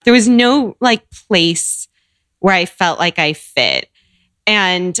There was no like place where I felt like I fit.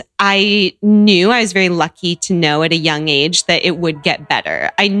 And I knew, I was very lucky to know at a young age that it would get better.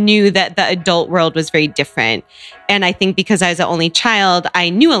 I knew that the adult world was very different. And I think because I was the only child,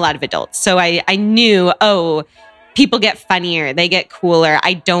 I knew a lot of adults. So I knew, oh, people get funnier, they get cooler.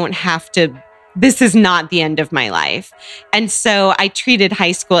 I don't have to, this is not the end of my life. And so I treated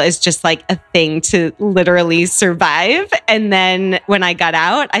high school as just like a thing to literally survive. And then when I got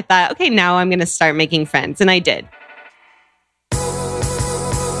out, I thought, okay, now I'm going to start making friends. And I did.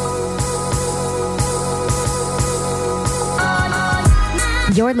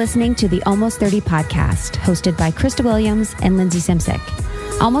 You're listening to the Almost 30 podcast, hosted by Krista Williams and Lindsay Simsick.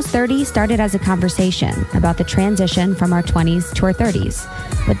 Almost 30 started as a conversation about the transition from our 20s to our 30s.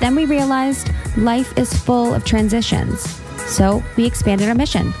 But then we realized life is full of transitions. So we expanded our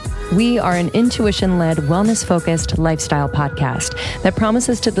mission. We are an intuition-led, wellness-focused lifestyle podcast that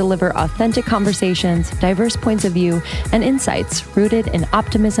promises to deliver authentic conversations, diverse points of view, and insights rooted in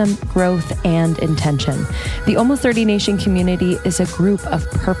optimism, growth, and intention. The Almost 30 Nation community is a group of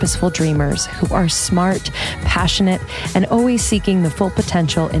purposeful dreamers who are smart, passionate, and always seeking the full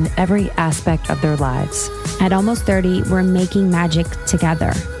potential in every aspect of their lives. At Almost 30, we're making magic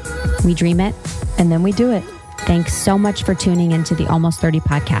together. We dream it, and then we do it. Thanks so much for tuning into the Almost 30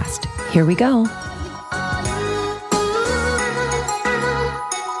 podcast. Here we go.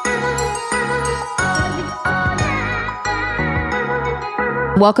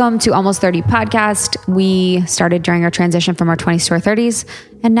 Welcome to Almost 30 podcast. We started during our transition from our 20s to our 30s,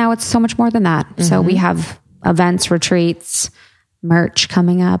 and now it's so much more than that. Mm-hmm. So we have events, retreats, merch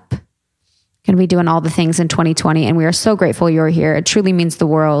coming up. Going to be doing all the things in 2020. And we are so grateful you're here. It truly means the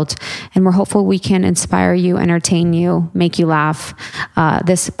world. And we're hopeful we can inspire you, entertain you, make you laugh.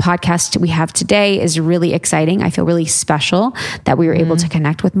 This podcast we have today is really exciting. I feel really special that we were able to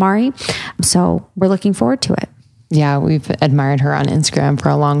connect with Mari. So we're looking forward to it. Yeah, we've admired her on Instagram for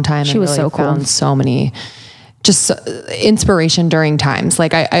a long time. She was really so cool. Found so many just inspiration during times.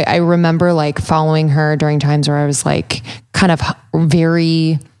 Like I remember like following her during times where I was like kind of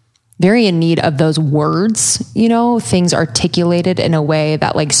very in need of those words, you know, things articulated in a way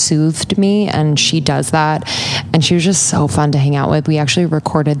that like soothed me. And she does that. And she was just so fun to hang out with. We actually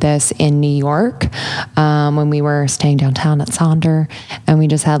recorded this in New York when we were staying downtown at Sonder, and we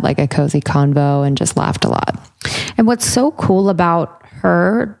just had like a cozy convo and just laughed a lot. And what's so cool about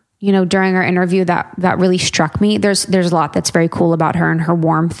her, you know, during our interview that really struck me, there's a lot that's very cool about her, and her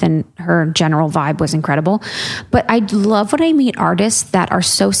warmth and her general vibe was incredible. But I love when I meet artists that are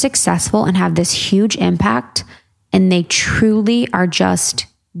so successful and have this huge impact, and they truly are just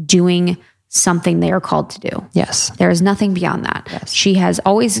doing something they are called to do. Yes. There is nothing beyond that. Yes. She has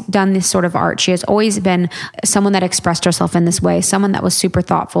always done this sort of art. She has always been someone that expressed herself in this way, someone that was super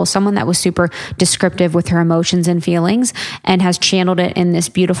thoughtful, someone that was super descriptive with her emotions and feelings, and has channeled it in this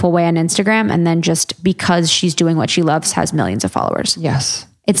beautiful way on Instagram. And then just because she's doing what she loves, has millions of followers. Yes.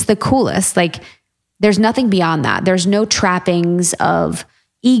 It's the coolest. Like, there's nothing beyond that. There's no trappings of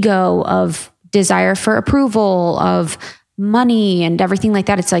ego, of desire for approval, of money and everything like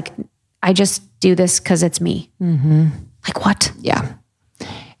that. It's like, I just do this because it's me. Mm-hmm. Like what? Yeah.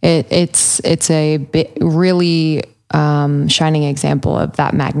 It's a really shining example of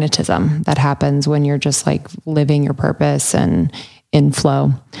that magnetism that happens when you're just like living your purpose and in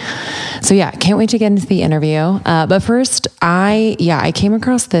flow. So yeah, can't wait to get into the interview. But first, I came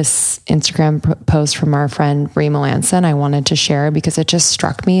across this Instagram post from our friend Brie Melanson. I wanted to share because it just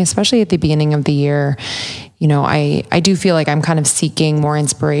struck me, especially at the beginning of the year. You know, I do feel like I'm kind of seeking more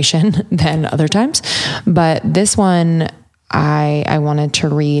inspiration than other times, but this one I wanted to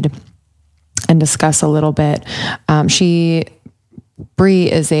read and discuss a little bit.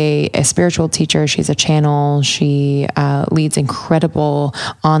 Brie is a spiritual teacher. She's a channel. She leads incredible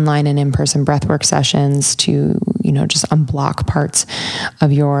online and in-person breathwork sessions to, you know, just unblock parts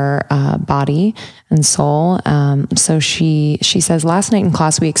of your body and soul. So she says, last night in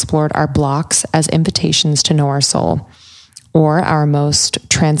class, we explored our blocks as invitations to know our soul, or our most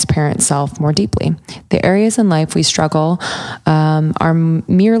transparent self more deeply. The areas in life we struggle are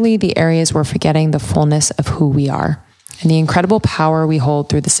merely the areas we're forgetting the fullness of who we are and the incredible power we hold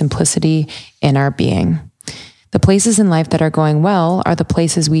through the simplicity in our being. The places in life that are going well are the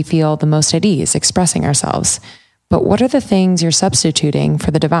places we feel the most at ease expressing ourselves. But what are the things you're substituting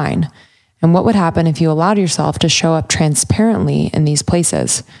for the divine? And what would happen if you allowed yourself to show up transparently in these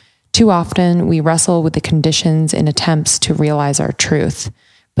places? Too often, we wrestle with the conditions in attempts to realize our truth.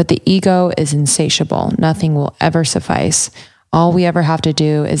 But the ego is insatiable. Nothing will ever suffice. All we ever have to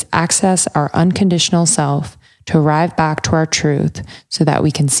do is access our unconditional self, to arrive back to our truth so that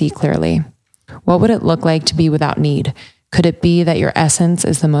we can see clearly. What would it look like to be without need? Could it be that your essence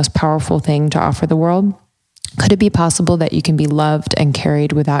is the most powerful thing to offer the world? Could it be possible that you can be loved and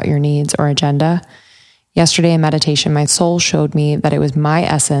carried without your needs or agenda? Yesterday in meditation, my soul showed me that it was my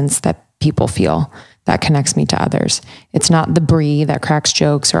essence that people feel that connects me to others. It's not the Brie that cracks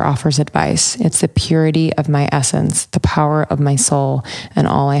jokes or offers advice. It's the purity of my essence, the power of my soul, and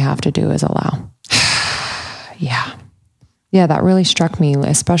all I have to do is allow. Yeah. Yeah, that really struck me,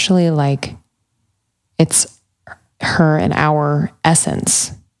 especially like it's her and our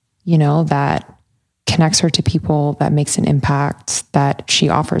essence, you know, that connects her to people, that makes an impact, that she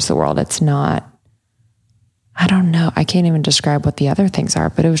offers the world. It's not, I don't know. I can't even describe what the other things are,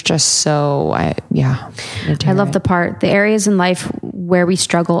 but it was just so, I love the part. The areas in life where we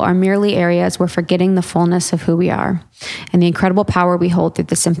struggle are merely areas where forgetting the fullness of who we are and the incredible power we hold through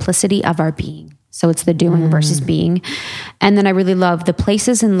the simplicity of our being. So it's the doing versus being. And then I really love the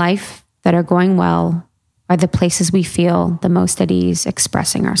places in life that are going well are the places we feel the most at ease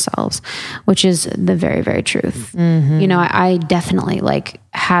expressing ourselves, which is the very, very truth. You know, I definitely like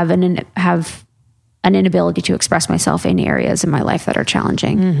have an inability to express myself in areas in my life that are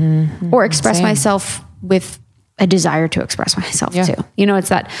challenging or express myself with a desire to express myself too. You know, it's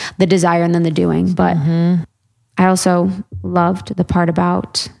that the desire and then the doing. But I also loved the part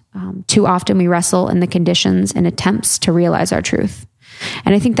about too often we wrestle in the conditions and attempts to realize our truth.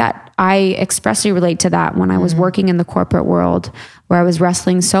 And I think that I expressly relate to that when I was working in the corporate world, where I was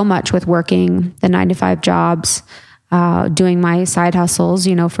wrestling so much with working the 9-to-5 jobs, doing my side hustles,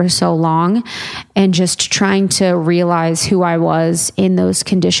 you know, for so long, and just trying to realize who I was in those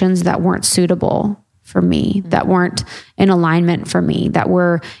conditions that weren't suitable for me, that weren't in alignment for me, that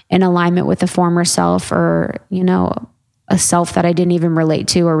were in alignment with a former self or, you know, a self that I didn't even relate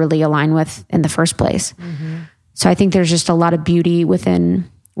to or really align with in the first place. So I think there's just a lot of beauty within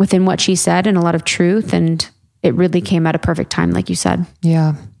what she said and a lot of truth. And it really came at a perfect time, like you said.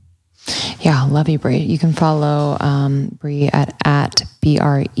 Yeah. Yeah. Love you, Brie. You can follow Brie at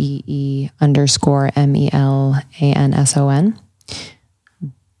BREE_MELANSON.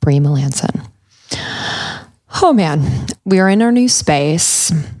 Brie Melanson. Oh man, we are in our new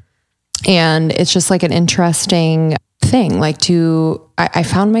space and it's just like an interesting thing. Like I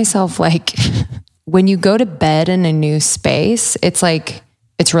found myself like, when you go to bed in a new space, it's like,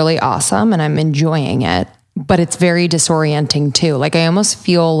 it's really awesome and I'm enjoying it, but it's very disorienting too. Like I almost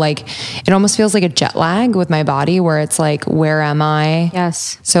feel like, it almost feels like a jet lag with my body where it's like, where am I?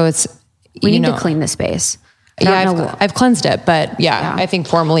 Yes. So it's, we need to clean the space. I've cleansed it, but I think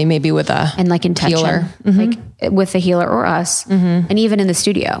formally maybe with and like intention, healer. Like with a healer or us. And even in the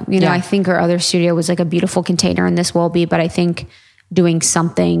studio, you know, I think our other studio was like a beautiful container and this will be, but I think doing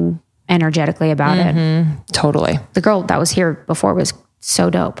something energetically about it. Totally. The girl that was here before was so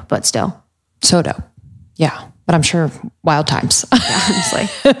dope, but still. So dope. Yeah. But I'm sure wild times. Honestly.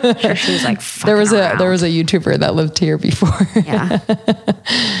 Sure she was like, there was a YouTuber that lived here before. Yeah.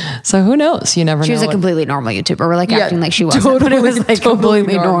 So who knows? You never know. She was a completely normal YouTuber. We're like acting like she wasn't, but it was like totally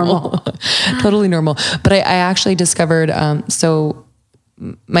completely normal. Totally normal. But I actually discovered, so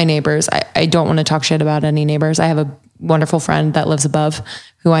my neighbors, I don't want to talk shit about any neighbors. I have a wonderful friend that lives above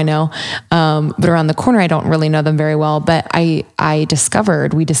who I know. But around the corner, I don't really know them very well, but we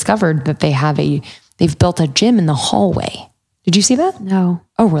discovered that they've built a gym in the hallway. Did you see that? No.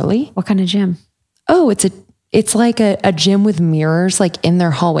 Oh, really? What kind of gym? Oh, it's like a gym with mirrors, like in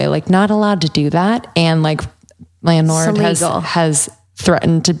their hallway, like not allowed to do that. And like landlord has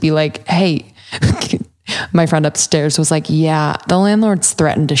threatened to be like, hey, my friend upstairs was like, yeah, the landlord's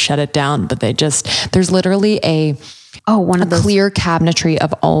threatened to shut it down, but there's literally a clear cabinetry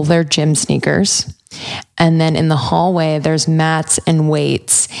of all their gym sneakers. And then in the hallway, there's mats and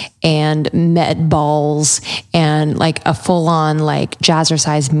weights and med balls and like a full on like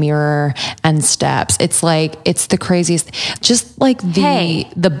jazzercise mirror and steps. It's like, it's the craziest, just like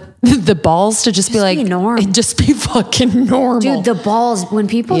the balls to just be like, just be fucking normal. Dude, the balls, when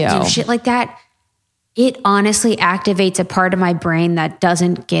people do shit like that, it honestly activates a part of my brain that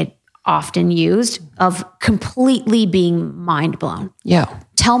doesn't get often used, of completely being mind blown. Yeah.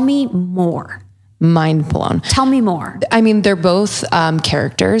 Tell me more. Mind blown. Tell me more. I mean, they're both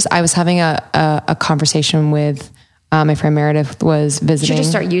characters. I was having a conversation with my friend Meredith was visiting. You should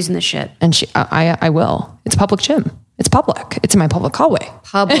just start using this shit. And I will. It's a public gym. It's public. It's in my public hallway.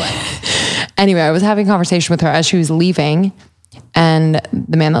 Public. Anyway, I was having a conversation with her as she was leaving, and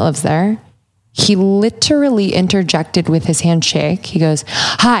the man that lives there, he literally interjected with his handshake. He goes,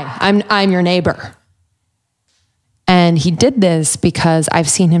 "Hi, I'm your neighbor." And he did this because I've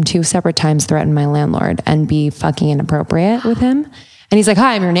seen him 2 separate times threaten my landlord and be fucking inappropriate with him. And he's like,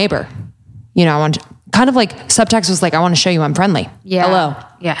 hi, I'm your neighbor. You know, I want to, kind of like subtext was like, I want to show you I'm friendly. Yeah. Hello.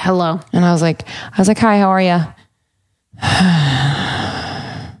 Yeah. Hello. And I was like, hi, how are you?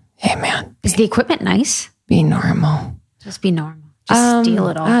 Hey man. Is the equipment nice? Be normal. Just be normal. Just steal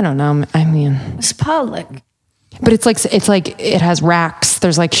it all. I don't know. I mean, It's public. but it's like it has racks.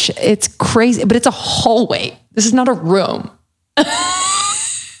 There's like, it's crazy, but it's a hallway. This is not a room.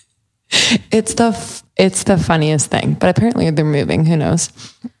 It's the funniest thing, but apparently they're moving. Who knows?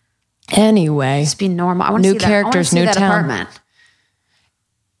 Anyway, Just be normal. I want to New see that. characters, I wanna new see that town. apartment.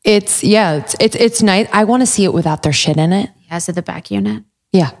 it's nice. I want to see it without their shit in it. Yeah, is it the back unit?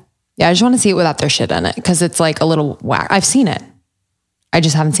 Yeah. I just want to see it without their shit in it because it's like a little whack. I've seen it. I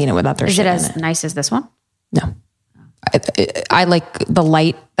just haven't seen it without their Is shit it in as it. nice as this one? No. I like the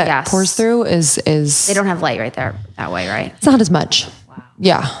light that Yes. pours through is They don't have light right there that way, right? it's not as much. Wow.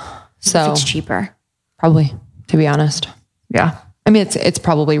 Yeah. So It's cheaper. probably, to be honest. Yeah. I mean, it's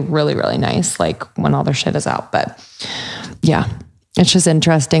probably really, really nice, like when all their shit is out. But yeah, it's just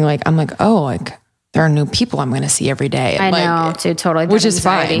interesting. Like, I'm like, oh, like there are new people I'm going to see every day. And I like, know, too, totally. which That is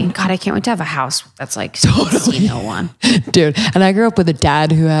anxiety. fine. God, I can't wait to have a house that's like see no one. Dude. And I grew up with a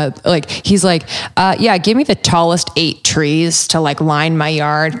dad who had like, he's like, yeah, give me the tallest 8 trees to like line my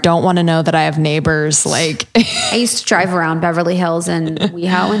yard. Don't want to know that I have neighbors. Like, I used to drive around Beverly Hills and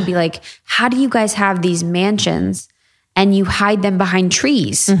WeHo and be like, how do you guys have these mansions and you hide them behind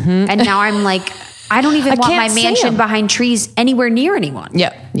trees? And now I'm like, I don't even want my can't see mansion 'em. behind trees anywhere near anyone.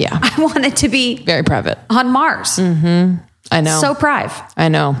 yeah. I want it to be Very private. on Mars. I know. So private. I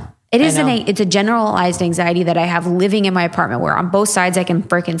know. It is I know. it's a generalized anxiety that I have living in my apartment where on both sides I can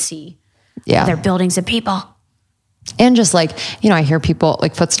freaking see Yeah. their buildings and people. And just like, you know, I hear people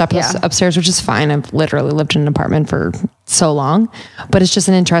like footsteps Yeah. upstairs, which is fine. I've literally lived in an apartment for so long, but it's just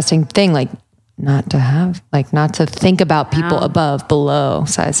an interesting thing. Like not to think about people above, below,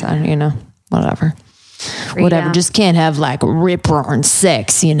 size, you know, whatever. Whatever. Just can't have like rip roaring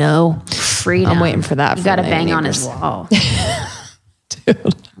sex, you know? Freedom. I'm waiting for that. You for got to my bang on his neighbors. wall.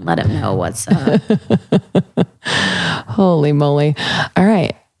 Let him know what's up. Holy moly. All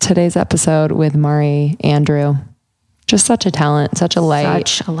right. Today's episode with Mari Andrew. Just such a talent, such a light.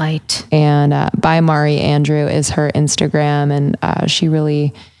 Such a light. And by Mari Andrew is her Instagram. And she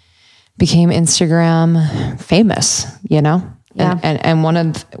really became Instagram famous, you know? Yeah. And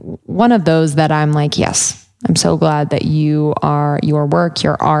one of those that I'm like, yes, I'm so glad that you are, your work,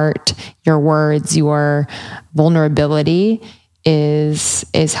 your art, your words, your vulnerability is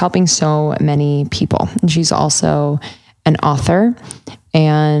helping so many people. And she's also an author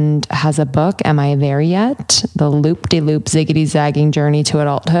and has a book, Am I There Yet? The Loop-de-Loop Ziggity Zagging Journey to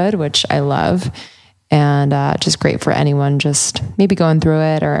Adulthood, which I love. And just great for anyone just maybe going through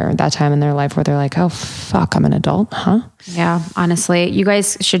it or that time in their life where they're like, oh, fuck, I'm an adult, huh? Yeah, honestly, you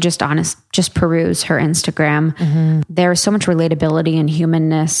guys should just peruse her Instagram. There's so much relatability and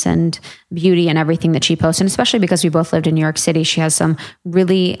humanness and beauty and everything that she posts. And especially because we both lived in New York City, she has some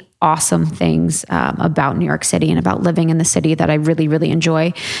really awesome things about New York City and about living in the city that I really, really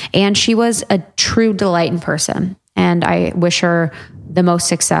enjoy. And she was a true delight in person. And I wish her the most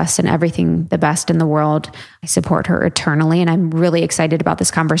success and everything the best in the world. I support her eternally. And I'm really excited about this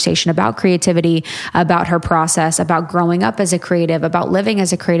conversation about creativity, about her process, about growing up as a creative, about living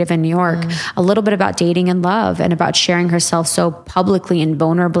as a creative in New York, a little bit about dating and love, and about sharing herself so publicly and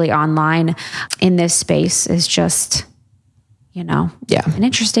vulnerably online in this space is just, you know, an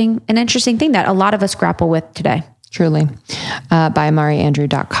interesting thing that a lot of us grapple with today. Truly.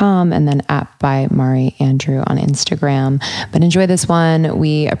 ByMariAndrew.com and then at ByMariAndrew on Instagram. But enjoy this one.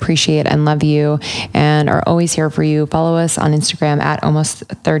 We appreciate and love you and are always here for you. Follow us on Instagram at Almost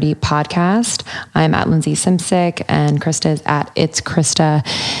 30 Podcast. I'm at Lindsay Simsick and Krista is at It's Krista.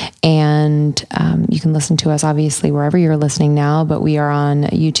 And you can listen to us obviously wherever you're listening now, but we are on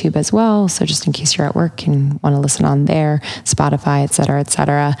YouTube as well. So just in case you're at work and want to listen on there, Spotify, et cetera, et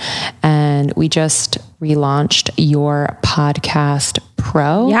cetera. And we just relaunched Your Podcast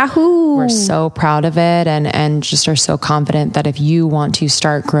Pro. Yahoo! We're so proud of it and just are so confident that if you want to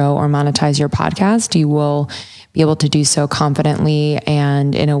start, grow, or monetize your podcast, you will be able to do so confidently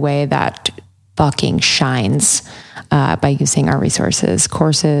and in a way that fucking shines. by using our resources,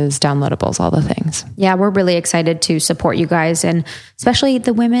 courses, downloadables, all the things. Yeah, we're really excited to support you guys, and especially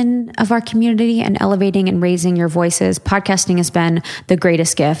the women of our community, and elevating and raising your voices. Podcasting has been the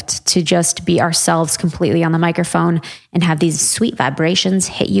greatest gift, to just be ourselves completely on the microphone and have these sweet vibrations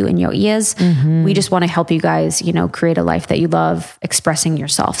hit you in your ears. We just want to help you guys, create a life that you love, expressing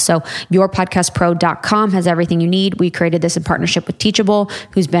yourself. So yourpodcastpro.com has everything you need. We created this in partnership with Teachable,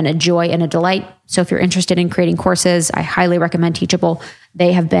 who's been a joy and a delight. So if you're interested in creating courses, I highly recommend Teachable.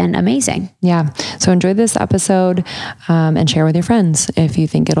 They have been amazing. Yeah. So enjoy this episode and share with your friends if you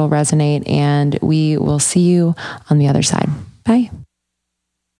think it'll resonate. And we will see you on the other side. Bye.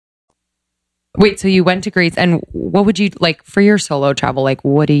 Wait, so you went to Greece, and what would you like for your solo travel? Like,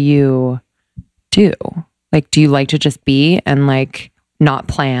 what do you do? Like, do you like to just be and like not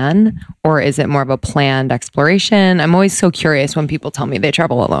plan, or is it more of a planned exploration? I'm always so curious when people tell me they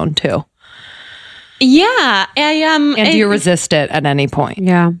travel alone too. Yeah, And do you resist it at any point?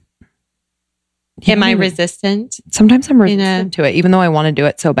 Yeah. Am I resistant? Sometimes I'm resistant to it, even though I want to do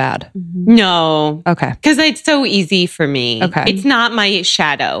it so bad. No. Okay. Because it's so easy for me. Okay. It's not my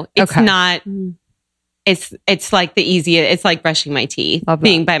shadow. It's not, it's like the easiest, it's like brushing my teeth,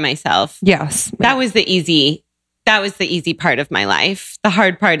 being by myself. Yes. That was the easy part of my life. The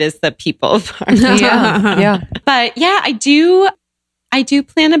hard part is the people part. Yeah. But yeah, I do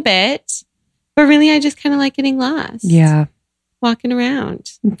plan a bit, but really I just kind of like getting lost. Yeah. Walking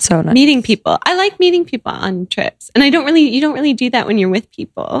around. It's so nice. Meeting people. I like meeting people on trips. And you don't really do that when you're with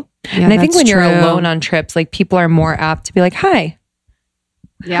people. Yeah, and I think when you're alone on trips, like people are more apt to be like, hi,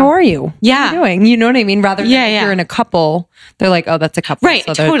 how are you? Yeah. What are you doing? You know what I mean? Rather than if you're in a couple, they're like, oh, that's a couple. Right.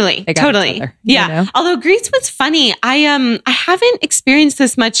 So totally. They got each other, Yeah. You know? Although Greece was funny. I haven't experienced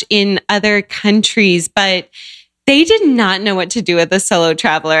this much in other countries, but they did not know what to do with a solo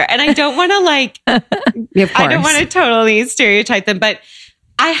traveler. And I don't want to I don't want to totally stereotype them, but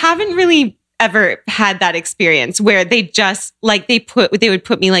I haven't really ever had that experience where they just they would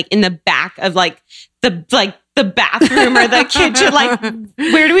put me like in the back of the bathroom or the kitchen. Like,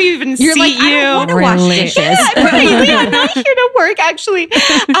 where do we even You're see like, you? I don't want to wash dishes. I'm not here to work, actually. And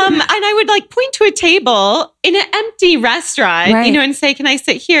I would point to a table in an empty restaurant, and say, can I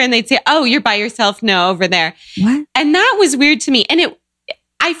sit here? And they'd say, oh, you're by yourself? No, over there. What? And that was weird to me. And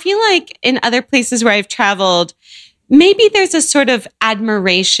I feel like in other places where I've traveled, maybe there's a sort of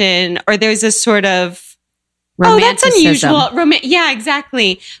admiration, or there's a sort of, oh, that's unusual. Yeah,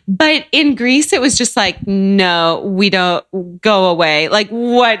 exactly. But in Greece, it was just like, no, we don't, go away. Like,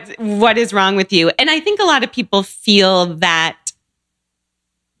 what is wrong with you? And I think a lot of people feel that,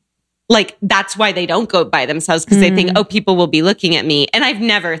 like, that's why they don't go by themselves, because they think, oh, people will be looking at me. And I've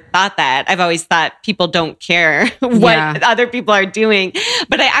never thought that. I've always thought people don't care what other people are doing.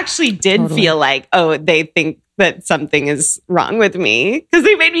 But I actually did feel like, oh, they think that something is wrong with me, because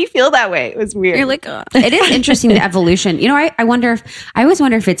they made me feel that way. It was weird. You're like, it is interesting, the evolution. I always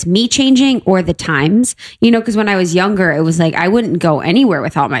wonder if it's me changing or the times, because when I was younger, it was like, I wouldn't go anywhere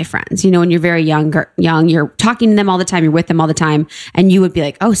without my friends. When you're very young, you're talking to them all the time, you're with them all the time, and you would be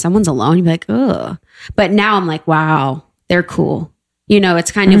like, oh, someone's alone. You'd be like, ugh. But now I'm like, wow, they're cool.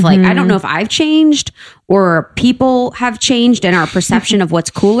 It's kind of like, I don't know if I've changed or people have changed in our perception of what's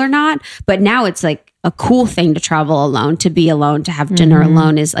cool or not. But now it's like a cool thing to travel alone, to be alone, to have dinner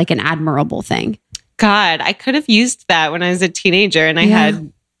alone is like an admirable thing. God, I could have used that when I was a teenager and I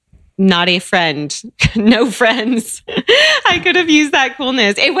had not a friend, no friends. I could have used that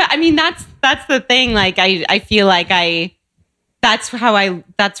coolness. That's the thing. Like, I feel like that's what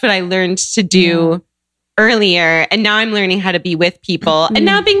I learned to do earlier, and now I'm learning how to be with people, and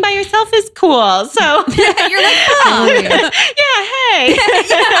now being by yourself is cool. So you're like, oh hey,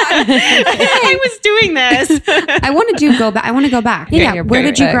 I was doing this. I want to go back. Where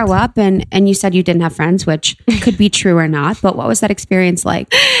did you grow up? And you said you didn't have friends, which could be true or not, but what was that experience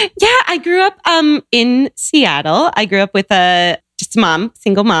like? Yeah, I grew up in Seattle. I grew up with just a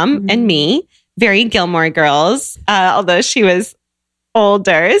single mom, and me, very Gilmore Girls, although she was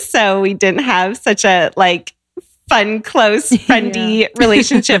older, so we didn't have such a fun, close, friendly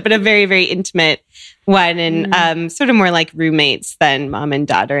relationship, but a very, very intimate one, and sort of more like roommates than mom and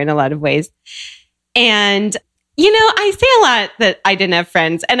daughter in a lot of ways. And I say a lot that I didn't have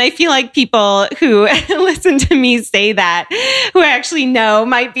friends, and I feel like people who listen to me say that, who I actually know,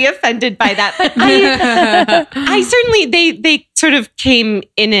 might be offended by that. But I certainly, they sort of came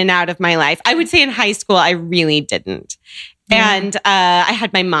in and out of my life. I would say in high school, I really didn't. And I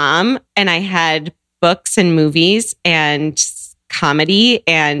had my mom, and I had books and movies and comedy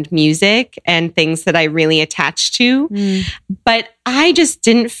and music and things that I really attached to. But I just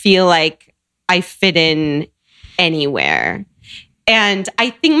didn't feel like I fit in anywhere. And I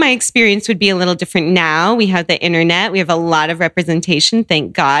think my experience would be a little different now. We have the internet. We have a lot of representation,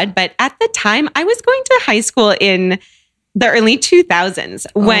 thank God. But at the time, I was going to high school in the early 2000s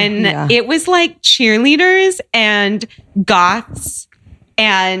when it was like cheerleaders and goths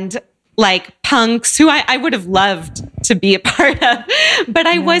and like punks who I would have loved to be a part of, but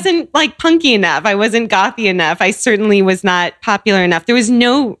I wasn't like punky enough. I wasn't gothy enough. I certainly was not popular enough. There was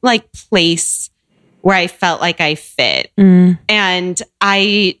no like place where I felt like I fit. And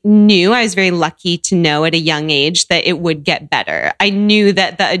I knew, I was very lucky to know at a young age that it would get better. I knew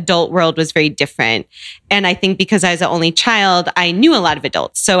that the adult world was very different. And I think because I was the only child, I knew a lot of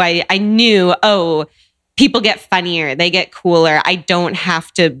adults. So I knew, oh, people get funnier, they get cooler. I don't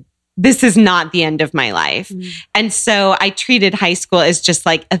have to, this is not the end of my life. And so I treated high school as just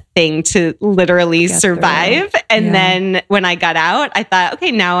like a thing to literally survive. And then when I got out, I thought,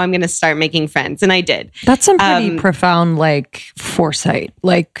 okay, now I'm going to start making friends. And I did. That's some pretty profound like foresight,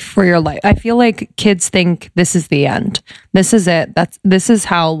 like for your life. I feel like kids think this is the end. This is it. This is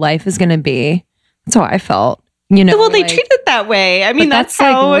how life is going to be. That's how I felt. You know, well, they treat it that way. I mean, that's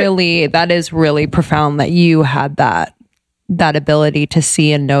how like really, that is really profound that you had that ability to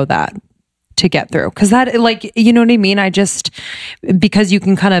see and know that to get through. Cause that like, you know what I mean? Because you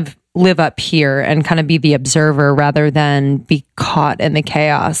can kind of live up here and kind of be the observer rather than be caught in the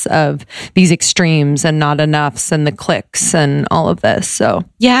chaos of these extremes and not enoughs and the cliques and all of this. So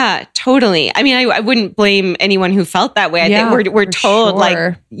yeah, totally. I mean, I wouldn't blame anyone who felt that way. I think we're told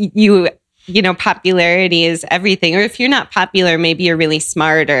like you know, popularity is everything. Or if you're not popular, maybe you're really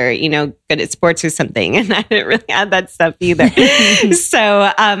smart or, you know, good at sports or something. And I didn't really have that stuff either.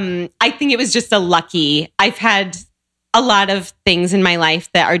 So I think it was just I've had a lot of things in my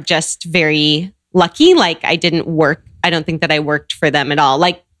life that are just very lucky. Like I don't think that I worked for them at all.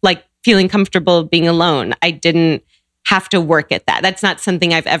 Like feeling comfortable being alone. I didn't have to work at that. That's not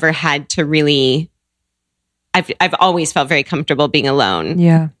something I've ever had to really, I've always felt very comfortable being alone.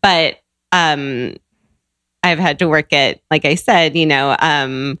 Yeah. But I've had to work at, like I said, you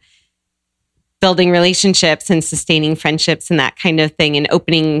know, building relationships and sustaining friendships and that kind of thing and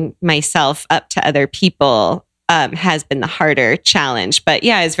opening myself up to other people has been the harder challenge. But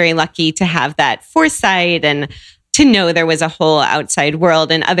yeah, I was very lucky to have that foresight and to know there was a whole outside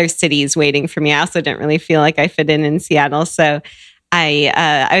world and other cities waiting for me. I also didn't really feel like I fit in Seattle. So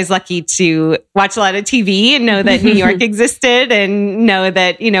I was lucky to watch a lot of TV and know that New York existed and know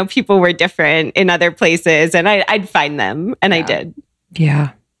that, you know, people were different in other places and I'd find them and I did.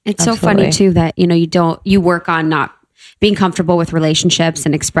 Yeah. It's so funny too that, you know, you work on not being comfortable with relationships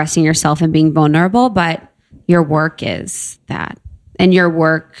and expressing yourself and being vulnerable, but your work is that. And your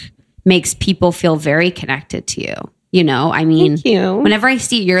work makes people feel very connected to you. You know, I mean, thank you. Whenever I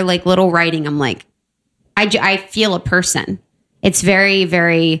see your like little writing, I'm like, I feel a person. It's very,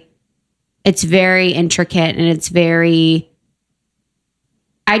 very, it's very intricate and it's very,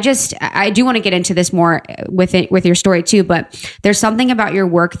 I do want to get into this more with your story too, but there's something about your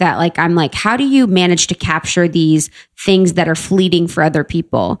work that like, I'm like, how do you manage to capture these things that are fleeting for other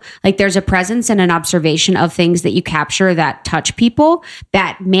people? Like there's a presence and an observation of things that you capture that touch people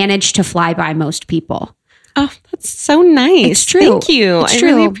that manage to fly by most people. Oh, that's so nice. It's true. Thank you. I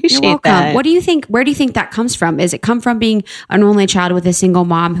really appreciate that. What do you think? Where do you think that comes from? Is it come from being an only child with a single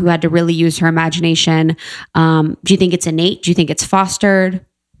mom who had to really use her imagination? Do you think it's innate? Do you think it's fostered?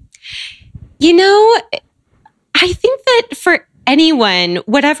 You know, I think that for anyone,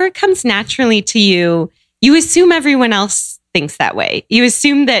 whatever comes naturally to you, you assume everyone else thinks that way. You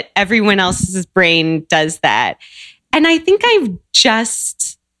assume that everyone else's brain does that. And I think I've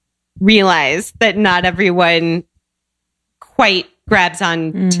just realized that not everyone quite grabs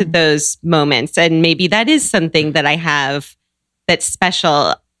on to those moments. And maybe that is something that I have that's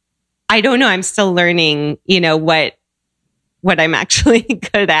special. I don't know. I'm still learning, you know, what I'm actually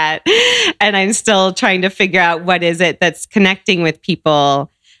good at. And I'm still trying to figure out what is it that's connecting with people.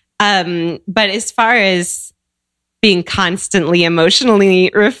 But as far as being constantly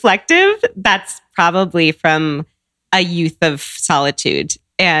emotionally reflective, that's probably from a youth of solitude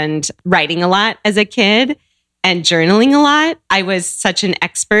and writing a lot as a kid and journaling a lot. I was such an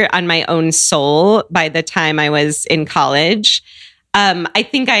expert on my own soul by the time I was in college. I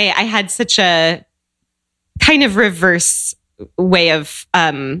think I had such a kind of reverse way of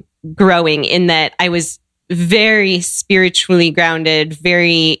growing in that I was very spiritually grounded,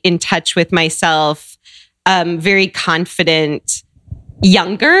 very in touch with myself, very confident,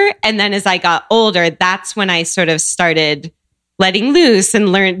 younger. And then as I got older, that's when I sort of started letting loose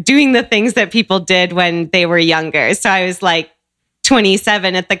and doing the things that people did when they were younger. So I was like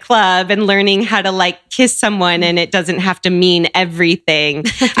 27 at the club and learning how to like kiss someone and it doesn't have to mean everything.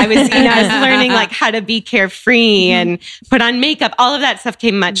 I was learning like how to be carefree and put on makeup. All of that stuff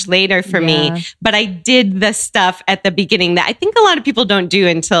came much later for me, but I did the stuff at the beginning that I think a lot of people don't do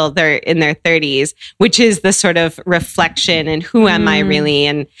until they're in their 30s, which is the sort of reflection and who am I really?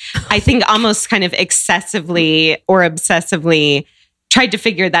 And I think almost kind of excessively or obsessively tried to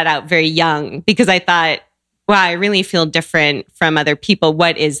figure that out very young because I thought, wow, I really feel different from other people.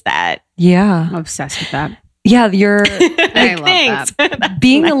 What is that? Yeah. I'm obsessed with that. Yeah, you're I love that.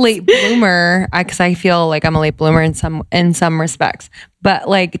 being a late bloomer, because I feel like I'm a late bloomer in some respects, but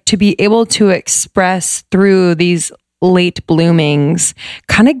like to be able to express through these late bloomings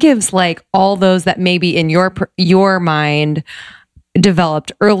kind of gives like all those that maybe in your mind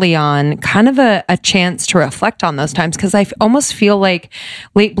developed early on kind of a chance to reflect on those times, because I almost feel like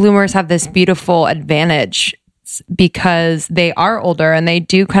late bloomers have this beautiful advantage because they are older and they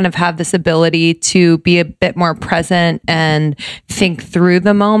do kind of have this ability to be a bit more present and think through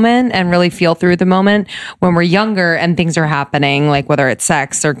the moment and really feel through the moment. When we're younger and things are happening, like whether it's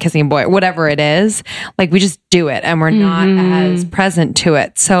sex or kissing a boy, whatever it is, like we just do it and we're not as present to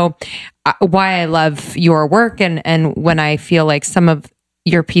it. So why I love your work and when I feel like some of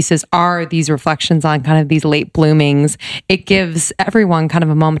your pieces are these reflections on kind of these late bloomings, it gives everyone kind of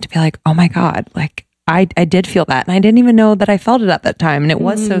a moment to be like, oh my God, like I did feel that. And I didn't even know that I felt it at that time. And it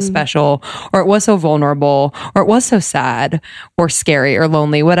was so special, or it was so vulnerable, or it was so sad or scary or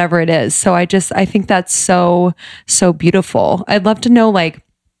lonely, whatever it is. So I think that's so, so beautiful. I'd love to know, like,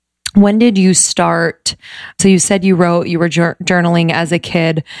 when did you start? So you said you were journaling as a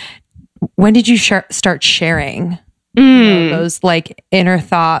kid. When did you start sharing those like inner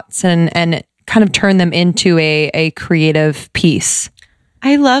thoughts and kind of turn them into a creative piece?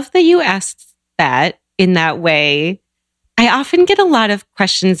 I love that you asked that in that way. I often get a lot of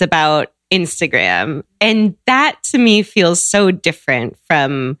questions about Instagram, and that to me feels so different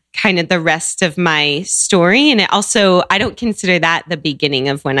from kind of the rest of my story. And it also, I don't consider that the beginning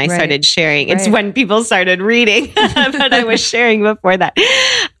of when I started sharing. It's when people started reading, but I was sharing before that.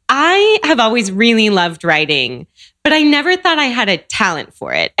 I have always really loved writing, but I never thought I had a talent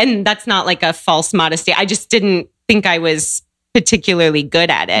for it. And that's not like a false modesty. I just didn't think I was particularly good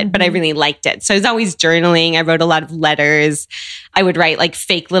at it, but I really liked it. So I was always journaling. I wrote a lot of letters. I would write like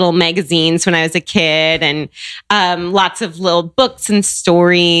fake little magazines when I was a kid, and lots of little books and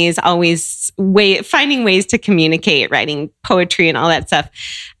stories, always finding ways to communicate, writing poetry and all that stuff.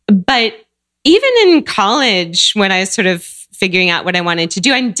 But even in college, when I was sort of figuring out what I wanted to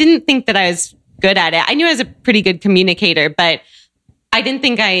do, I didn't think that I was good at it. I knew I was a pretty good communicator, but I didn't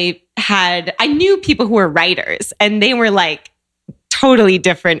think I knew people who were writers, and they were like totally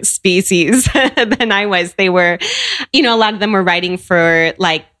different species than I was. They were, a lot of them were writing for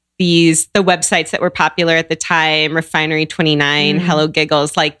like the websites that were popular at the time, Refinery 29, Hello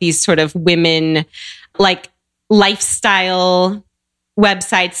Giggles, like these sort of women, like lifestyle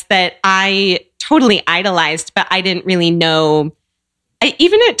websites that I totally idolized, but I didn't really know.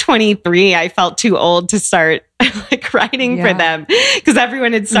 Even at 23, I felt too old to start like writing for them because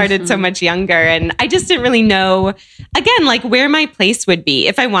everyone had started so much younger. And I just didn't really know, again, like where my place would be.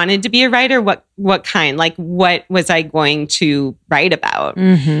 If I wanted to be a writer, what kind? Like, what was I going to write about?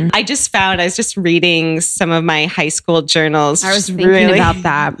 I just found, I was just reading some of my high school journals. I was thinking about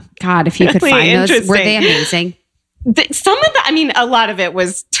that. God, if you could find those, were they amazing? Some of a lot of it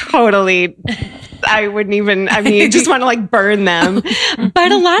was totally, I wouldn't even, you just want to like burn them.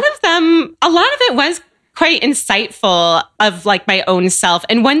 But a lot of it was quite insightful of like my own self.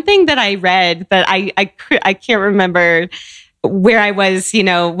 And one thing that I read that I can't remember where I was,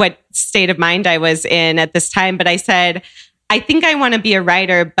 what state of mind I was in at this time, but I said, I think I want to be a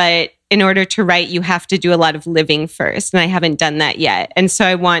writer, but in order to write, you have to do a lot of living first. And I haven't done that yet. And so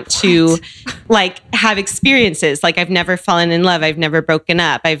I want to like have experiences. Like I've never fallen in love. I've never broken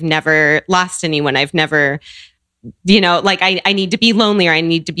up. I've never lost anyone. I've never, like I need to be lonely, or I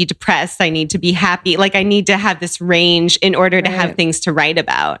need to be depressed. I need to be happy. Like I need to have this range in order to have things to write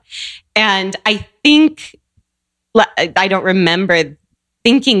about. And I think, I don't remember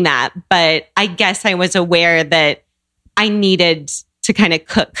thinking that, but I guess I was aware that I needed to kind of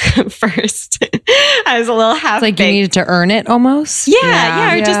cook first. I was a little half-baked. It's like you needed to earn it almost.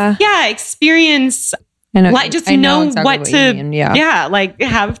 Yeah. Experience just know what to, like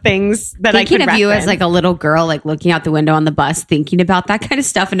have things that thinking I could of you reference. as like a little girl, like looking out the window on the bus, thinking about that kind of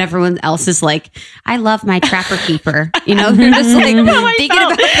stuff, and everyone else is like, "I love my trapper keeper." You know, they're just like thinking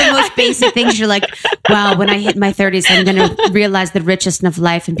about the most basic things. You're like, "Wow, when I hit my 30s, I'm going to realize the richness of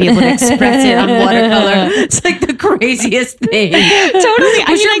life and be able to express it on watercolor." It's like the craziest thing. Totally.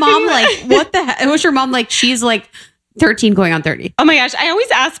 Was your mom like, what the heck? Was your mom like, she's like 13 going on 30? Oh my gosh. I always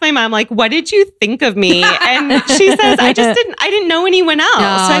ask my mom, like, what did you think of me? And she says, I didn't know anyone else. So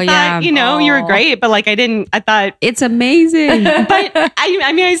I thought, you were great, but like, I thought it's amazing. But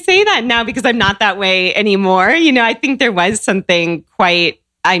I mean, I say that now because I'm not that way anymore. I think there was something quite,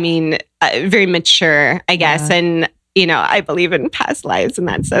 very mature, I guess. Yeah. And, I believe in past lives and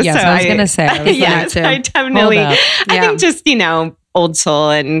that stuff. Yes, so I was going to say, I definitely, I think just, old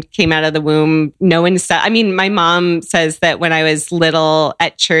soul and came out of the womb knowing stuff. I mean, my mom says that when I was little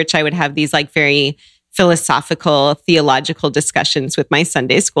at church, I would have these like very philosophical, theological discussions with my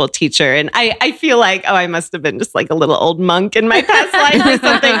Sunday school teacher. And I feel like, I must have been just like a little old monk in my past life or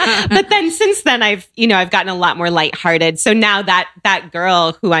something. But then since then I've gotten a lot more lighthearted. So now that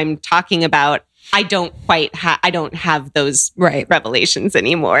girl who I'm talking about, I don't have those revelations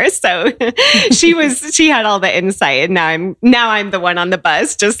anymore. So she had all the insight, and now I'm the one on the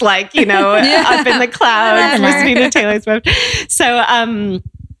bus, just like, up in the clouds listening to Taylor Swift. So,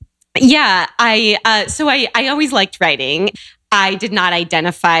 I always liked writing. I did not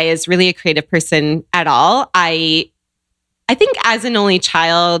identify as really a creative person at all. I think as an only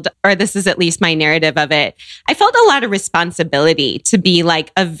child, or this is at least my narrative of it, I felt a lot of responsibility to be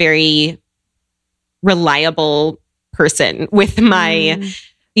like a very reliable person with my,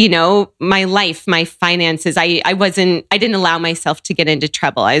 my life, my finances. I didn't allow myself to get into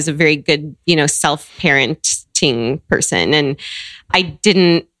trouble. I was a very good, self-parenting person. And I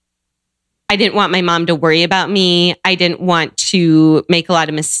didn't want my mom to worry about me. I didn't want to make a lot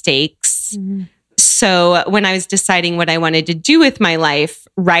of mistakes. Mm-hmm. So when I was deciding what I wanted to do with my life,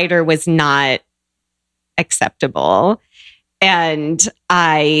 writer was not acceptable. And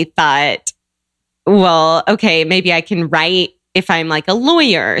I thought, well, okay, maybe I can write if I'm like a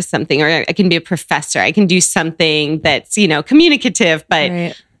lawyer or something, or I can be a professor. I can do something that's, communicative,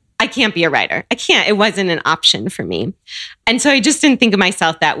 but I can't be a writer. I can't. It wasn't an option for me. And so I just didn't think of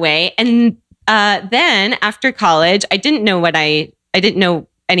myself that way. And then after college, I didn't know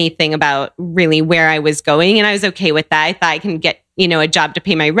anything about really where I was going. And I was okay with that. I thought I can get, a job to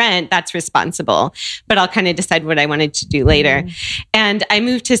pay my rent. That's responsible, but I'll kind of decide what I wanted to do later. And I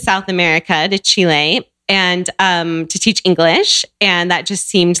moved to South America, to Chile, and to teach English. And that just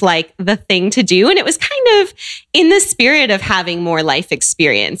seemed like the thing to do. And it was kind of in the spirit of having more life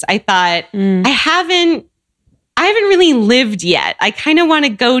experience. I thought, I haven't really lived yet. I kind of want to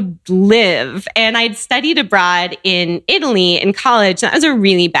go live. And I'd studied abroad in Italy in college. That was a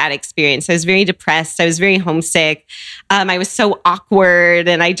really bad experience. I was very depressed. I was very homesick. I was so awkward,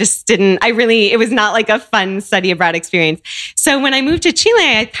 and it was not like a fun study abroad experience. So when I moved to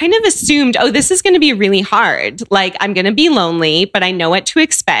Chile, I kind of assumed, this is going to be really hard. Like, I'm going to be lonely, but I know what to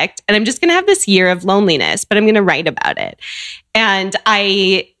expect. And I'm just going to have this year of loneliness, but I'm going to write about it. And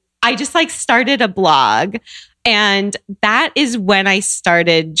I just like started a blog. And that is when I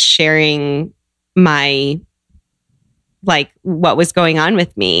started sharing my, like, what was going on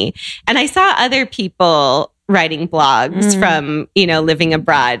with me. And I saw other people writing blogs from, living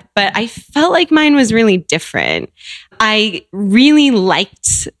abroad, but I felt like mine was really different. I really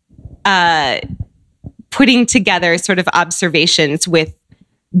liked putting together sort of observations with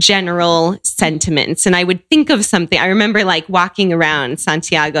general sentiments. And I would think of something. I remember like walking around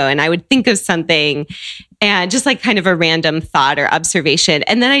Santiago, and I would think of something and just like kind of a random thought or observation.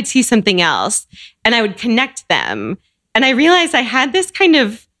 And then I'd see something else and I would connect them. And I realized I had this kind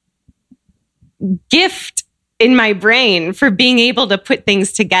of gift in my brain for being able to put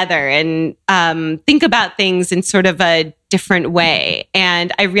things together and think about things in sort of a different way.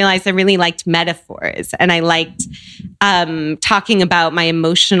 And I realized I really liked metaphors, and I liked talking about my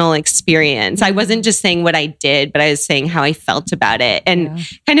emotional experience. I wasn't just saying what I did, but I was saying how I felt about it and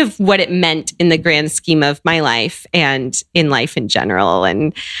kind of what it meant in the grand scheme of my life and in life in general.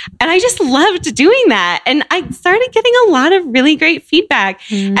 And I just loved doing that. And I started getting a lot of really great feedback.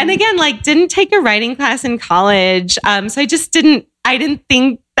 And again, like, didn't take a writing class in college. So I didn't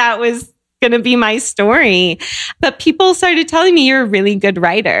think that was going to be my story. But people started telling me, you're a really good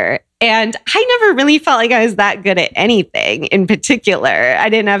writer. And I never really felt like I was that good at anything in particular. I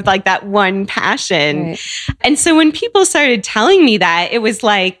didn't have like that one passion. Right. And so when people started telling me that, it was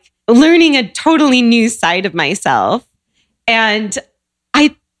like learning a totally new side of myself. And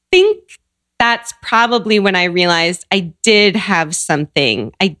I think that's probably when I realized I did have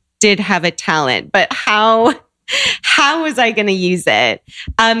something. I did have a talent, but how was I going to use it?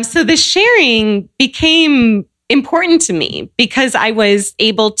 So the sharing became important to me because I was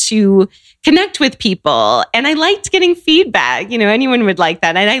able to connect with people and I liked getting feedback. You know, anyone would like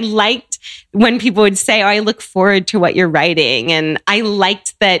that. And I liked when people would say, oh, I look forward to what you're writing. And I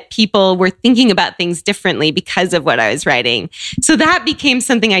liked that people were thinking about things differently because of what I was writing. So that became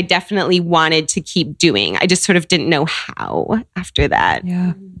something I definitely wanted to keep doing. I just sort of didn't know how after that.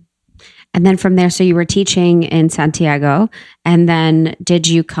 Yeah. And then from there, so you were teaching in Santiago, and then did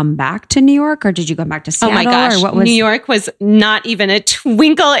you come back to New York, or did you go back to Seattle? Oh my gosh, or what was New York was not even a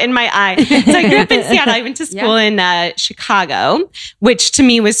twinkle in my eye. So I grew up in Seattle. I went to school in Chicago, which to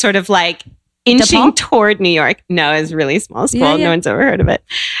me was sort of like inching toward New York. No, it was a really small school. No one's ever heard of it.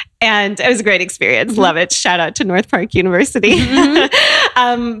 And it was a great experience. Love it. Shout out to North Park University.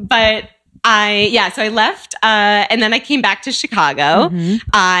 But so I left, and then I came back to Chicago.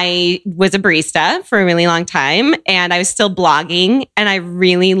 I was a barista for a really long time, and I was still blogging, and I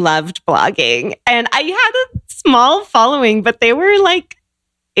really loved blogging. And I had a small following, but they were like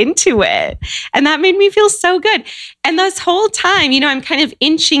into it. And that made me feel so good. And this whole time, you know, I'm kind of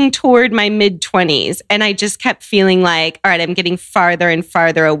inching toward my mid-20s, and I just kept feeling like, all right, I'm getting farther and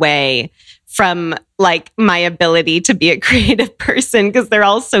farther away from like my ability to be a creative person because they're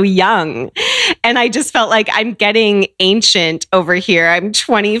all so young. And I just felt like I'm getting ancient over here. I'm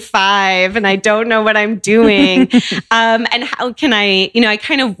 25 and I don't know what I'm doing. And how can I, you know, I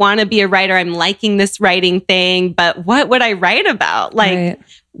kind of want to be a writer. I'm liking this writing thing, but what would I write about? Like,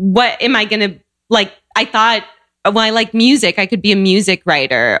 what am I going to, like, I thought, well, I like music. I could be a music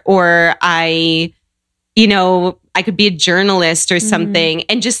writer, or I could be a journalist or something.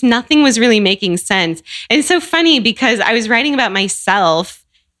 And just nothing was really making sense. And it's so funny because I was writing about myself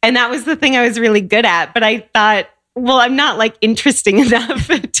and that was the thing I was really good at. But I thought, well, I'm not like interesting enough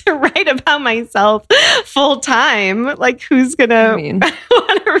to write about myself full time. Like, who's going to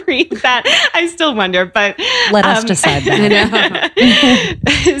want to read that? I still wonder, but let us decide that.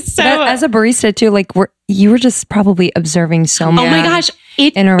 So but as a barista too, like you were just probably observing so many. Oh my gosh.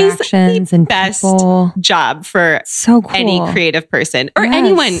 It interactions is the and best people. Job for so cool. Any creative person or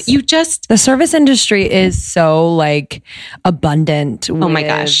anyone. You just the service industry is so like abundant. Oh my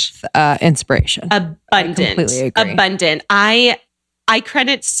gosh, inspiration. Abundant. I completely agree. Abundant. I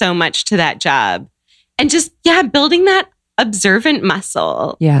credit so much to that job, and just building that observant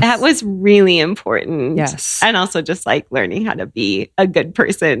muscle. Yes. That was really important. Yes. And also just like learning how to be a good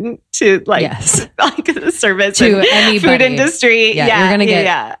person to like, like the service to and anybody. Food industry. Yeah, you're going to get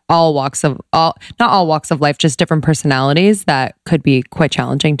not all walks of life, just different personalities that could be quite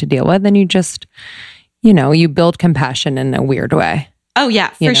challenging to deal with. And you just, you build compassion in a weird way. Oh yeah,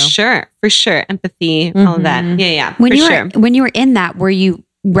 for sure. Empathy, all of that. Yeah. When you were in that, were you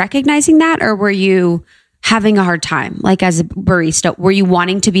recognizing that, or were you having a hard time? Like as a barista, were you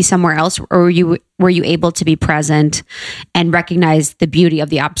wanting to be somewhere else, or were you able to be present and recognize the beauty of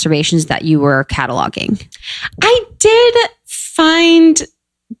the observations that you were cataloging? I did find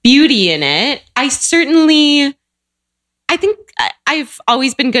beauty in it. I think I've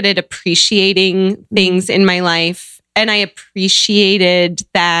always been good at appreciating things in my life, and I appreciated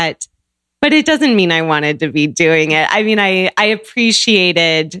that, but it doesn't mean I wanted to be doing it. I mean, I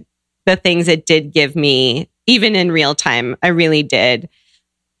appreciated the things it did give me, even in real time. I really did.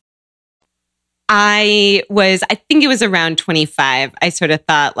 I think it was around 25. I sort of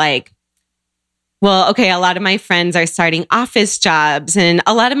thought like, well, okay, a lot of my friends are starting office jobs, and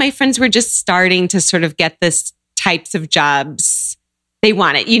a lot of my friends were just starting to sort of get this types of jobs they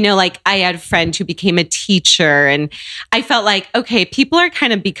wanted. Like I had a friend who became a teacher, and I felt like, okay, people are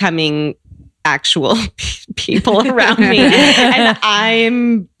kind of becoming actual people around me, and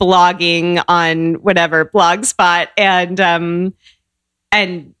I'm blogging on whatever Blogspot and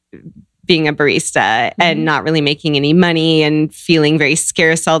being a barista and not really making any money and feeling very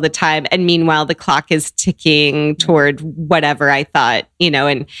scarce all the time. And meanwhile, the clock is ticking toward whatever I thought,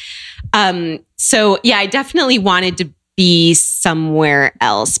 and so I definitely wanted to be somewhere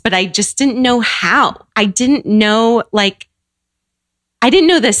else, but I just didn't know how. I didn't know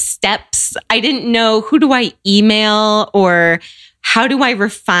the steps. I didn't know who do I email or how do I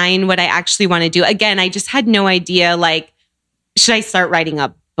refine what I actually want to do. Again, I just had no idea, like, should I start writing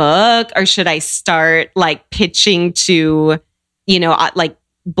a book or should I start like pitching to, like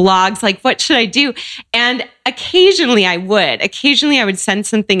blogs? Like, what should I do? And occasionally I would send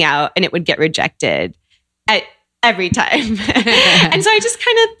something out and it would get rejected. every time. And so I just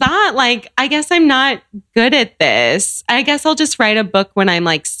kind of thought, like, I guess I'm not good at this. I guess I'll just write a book when I'm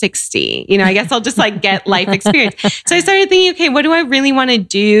like 60. You know, I guess I'll just like get life experience. So I started thinking, okay, what do I really want to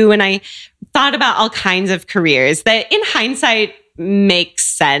do? And I thought about all kinds of careers that in hindsight makes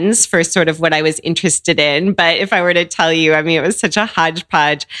sense for sort of what I was interested in. But if I were to tell you, I mean, it was such a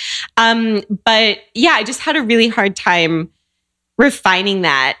hodgepodge. But yeah, I just had a really hard time refining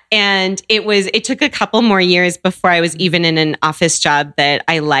that. And it took a couple more years before I was even in an office job that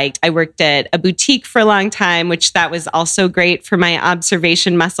I liked. I worked at a boutique for a long time, which that was also great for my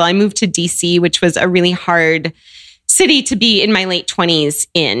observation muscle. I moved to DC, which was a really hard city to be in my late 20s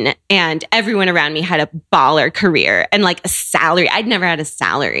in. And everyone around me had a baller career and like a salary. I'd never had a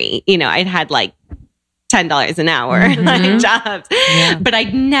salary. You know, I'd had like $10 an hour like jobs, but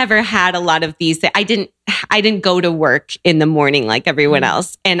I'd never had a lot of these. I didn't go to work in the morning like everyone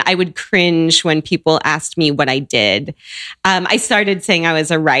else. And I would cringe when people asked me what I did. I started saying I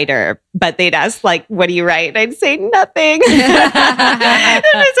was a writer, but they'd ask like, what do you write? And I'd say nothing. Never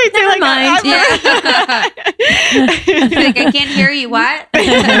mind. Like, I can't hear you. What?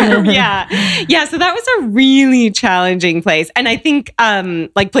 Yeah. So that was a really challenging place. And I think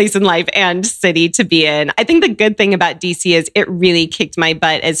like place in life and city to be in. I think the good thing about DC is it really kicked my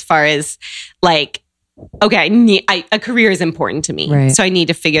butt as far as like, okay, a career is important to me. Right. So I need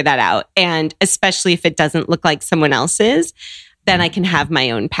to figure that out. And especially if it doesn't look like someone else's, then I can have my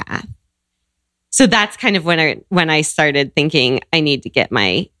own path. So that's kind of when I started thinking I need to get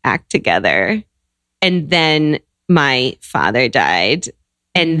my act together. And then my father died.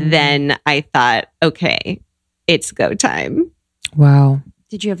 And then I thought, okay, it's go time. Wow.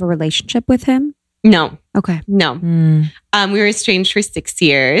 Did you have a relationship with him? No. Okay. No. We were estranged for 6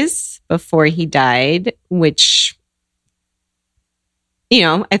 years before he died, which, you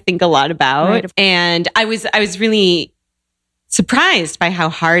know, I think a lot about. Right. And I was really surprised by how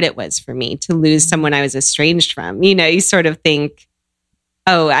hard it was for me to lose someone I was estranged from. You know, you sort of think,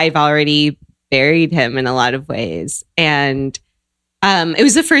 oh, I've already buried him in a lot of ways. And it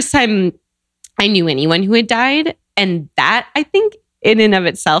was the first time I knew anyone who had died. And that, I think, in and of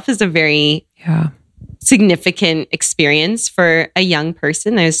itself is a very significant experience for a young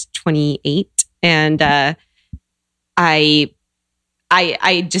person. I was 28 and I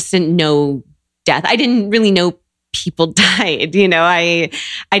just didn't know death. I didn't really know people died. You know, I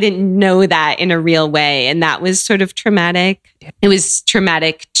didn't know that in a real way. And that was sort of traumatic. It was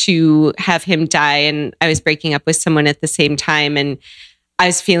traumatic to have him die. And I was breaking up with someone at the same time. And I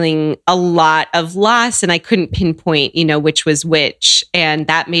was feeling a lot of loss and I couldn't pinpoint, you know, which was which. And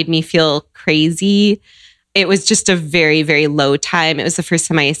that made me feel crazy. It was just a very, very low time. It was the first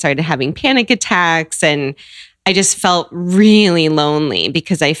time I started having panic attacks. And I just felt really lonely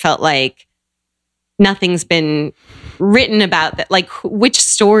because I felt like nothing's been written about that. Like, which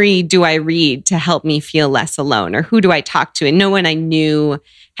story do I read to help me feel less alone? Or who do I talk to? And no one I knew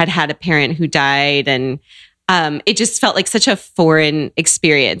had a parent who died. And it just felt like such a foreign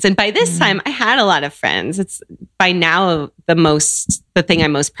experience. And by this time, I had a lot of friends. It's by now the thing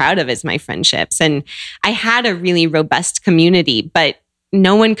I'm most proud of is my friendships. And I had a really robust community, but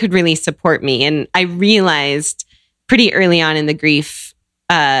no one could really support me. And I realized pretty early on in the grief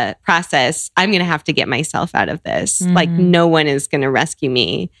process, I'm going to have to get myself out of this. Like no one is going to rescue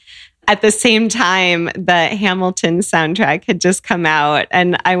me. At the same time, the Hamilton soundtrack had just come out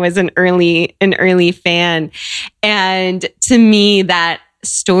and I was an early fan. And to me, that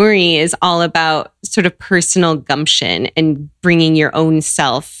story is all about sort of personal gumption and bringing your own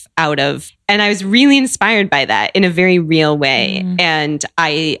self out of. And I was really inspired by that in a very real way. And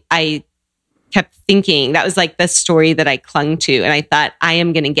I kept thinking that was like the story that I clung to. And I thought, I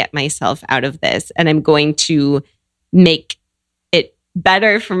am going to get myself out of this and I'm going to make it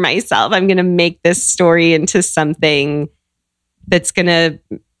better for myself. I'm going to make this story into something that's going to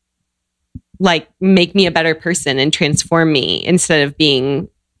like make me a better person and transform me instead of being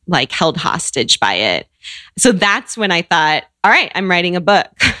like held hostage by it. So that's when I thought, all right, I'm writing a book.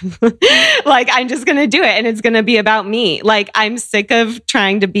 Like, I'm just going to do it and it's going to be about me. Like, I'm sick of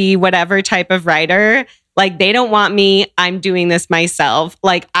trying to be whatever type of writer. Like, they don't want me. I'm doing this myself.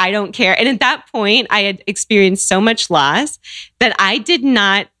 Like, I don't care. And at that point, I had experienced so much loss that I did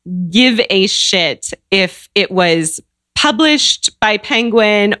not give a shit if it was published by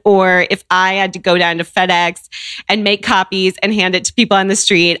Penguin or if I had to go down to FedEx and make copies and hand it to people on the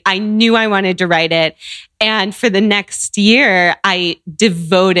street. I knew I wanted to write it. And for the next year, I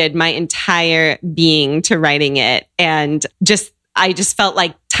devoted my entire being to writing it. And I just felt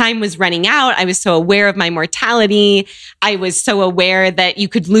like time was running out. I was so aware of my mortality. I was so aware that you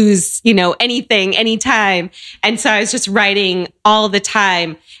could lose, anything, anytime. And so I was just writing all the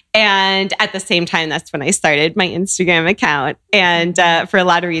time. And at the same time, that's when I started my Instagram account. And for a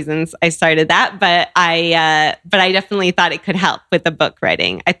lot of reasons, I started that. But I definitely thought it could help with the book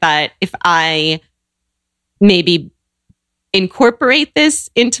writing. I thought if I maybe incorporate this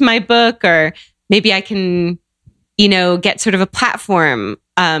into my book, or maybe I can, get sort of a platform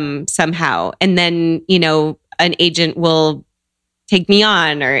somehow, and then an agent will take me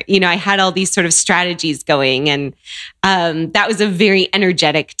on, or, I had all these sort of strategies going. And that was a very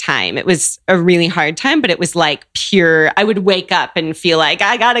energetic time. It was a really hard time, but it was like pure, I would wake up and feel like,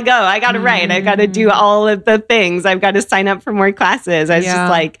 I gotta go, I gotta write, I gotta do all of the things. I've got to sign up for more classes. I was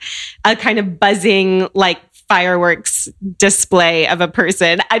just like a kind of buzzing, like fireworks display of a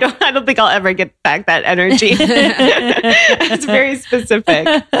person. I don't think I'll ever get back that energy. It's very specific.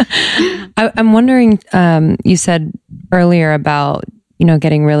 I'm wondering, you said earlier about,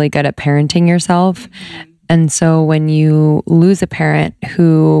 getting really good at parenting yourself. And so when you lose a parent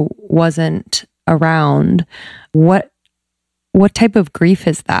who wasn't around, what type of grief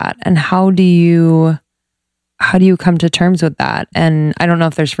is that? And how do you come to terms with that? And I don't know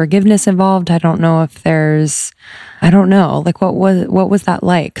if there's forgiveness involved. I don't know if like what was that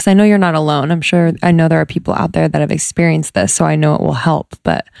like? Because I know you're not alone. I know there are people out there that have experienced this, so I know it will help.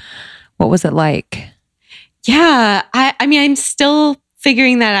 But what was it like? Yeah, I mean, I'm still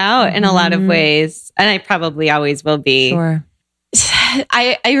figuring that out in a lot of ways, and I probably always will be. Sure.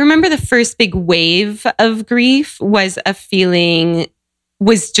 I remember the first big wave of grief was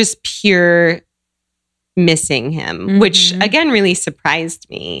just pure missing him, which again really surprised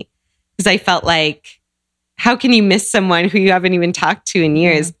me, because I felt like, how can you miss someone who you haven't even talked to in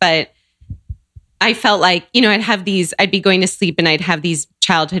years? But I felt like, I'd be going to sleep and I'd have these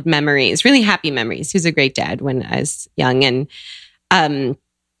childhood memories, really happy memories. He was a great dad when I was young. And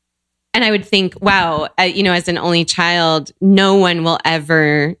I would think, wow, as an only child, no one will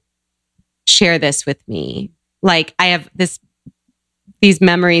ever share this with me. Like, I have these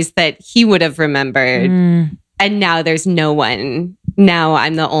memories that he would have remembered. And now there's no one. Now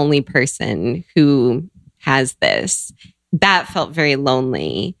I'm the only person who has this. That felt very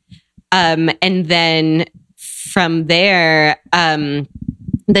lonely. And then from there, the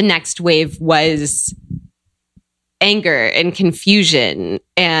next wave was anger and confusion.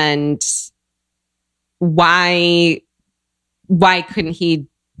 And why couldn't he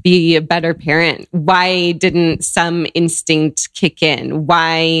be a better parent? Why didn't some instinct kick in?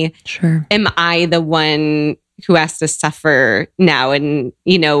 Why am I the one who has to suffer now? And,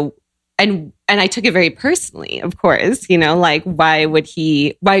 and I took it very personally, of course, like, why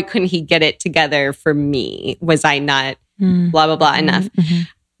couldn't he get it together for me? Was I not blah, blah, blah enough?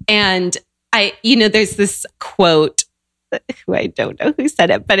 And there's this quote, who I don't know who said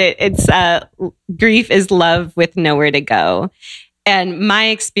it, but it's grief is love with nowhere to go. And my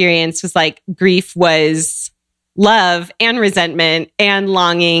experience was like, grief was love and resentment and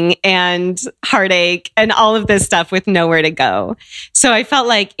longing and heartache and all of this stuff with nowhere to go. So I felt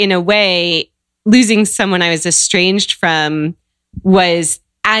like, in a way, losing someone I was estranged from was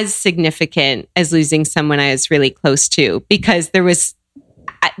as significant as losing someone I was really close to, because it was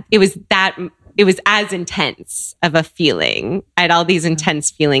as intense of a feeling. I had all these intense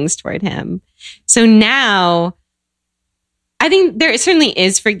feelings toward him. So now I think there certainly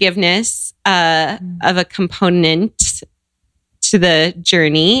is forgiveness of a component to the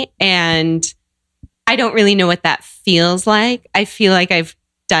journey. And I don't really know what that feels like. I feel like I've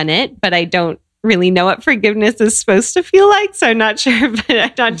done it, but I don't really know what forgiveness is supposed to feel like. So I'm not sure, but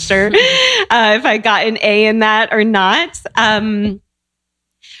I'm not sure if I got an A in that or not.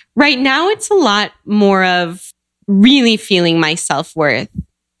 Right now, it's a lot more of really feeling my self-worth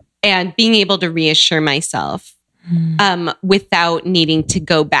and being able to reassure myself without needing to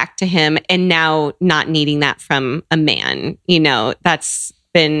go back to him, and now not needing that from a man. That's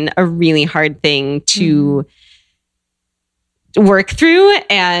been a really hard thing to work through.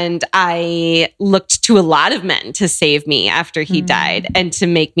 And I looked to a lot of men to save me after he died and to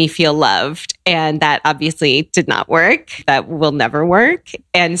make me feel loved. And that obviously did not work. That will never work.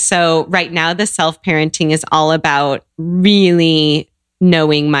 And so right now, the self-parenting is all about really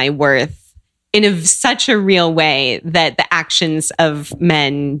knowing my worth in such a real way that the actions of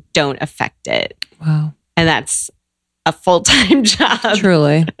men don't affect it. Wow. And that's a full-time job.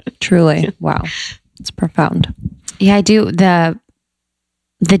 Truly. Wow. It's profound. Yeah, I do. The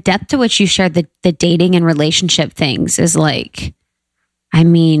depth to which you shared the dating and relationship things is like I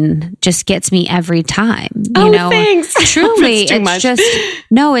mean, just gets me every time. Thanks. Truly, It's too much.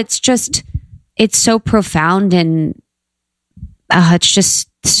 it's so profound and it's just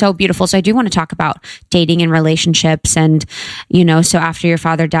so beautiful. So I do want to talk about dating and relationships, and so after your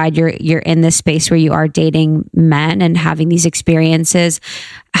father died, you're in this space where you are dating men and having these experiences.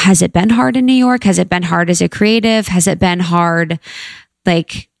 Has it been hard in New York? Has it been hard as a creative? Has it been hard?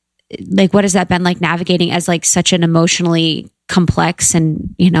 Like what has that been like navigating as like such an emotionally complex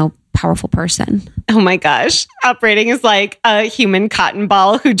and powerful person? Oh my gosh. Operating is like a human cotton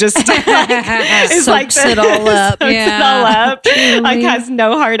ball who just is Soaks it all up. Soaks it all up. Like has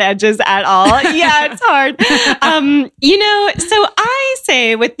no hard edges at all. Yeah, it's hard. So I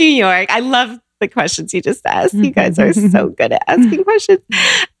say with New York, I love the questions you just asked. You guys are so good at asking questions.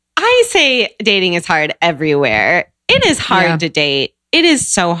 I say dating is hard everywhere. It is hard to date. It is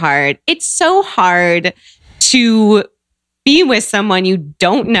so hard. It's so hard to be with someone you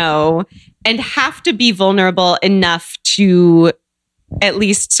don't know and have to be vulnerable enough to at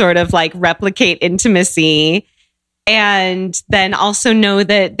least sort of like replicate intimacy, and then also know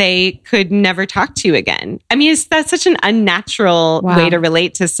that they could never talk to you again. I mean, that's such an unnatural way to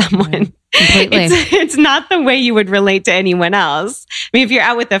relate to someone. Completely. It's not the way you would relate to anyone else. I mean, if you're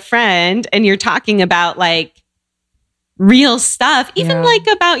out with a friend and you're talking about like real stuff, even like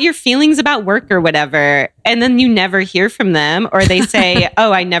about your feelings about work or whatever, and then you never hear from them, or they say,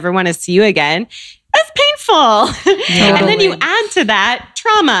 oh, I never want to see you again. That's painful. And then you add to that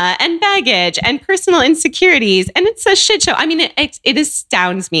trauma and baggage and personal insecurities, and it's a shit show. I mean, it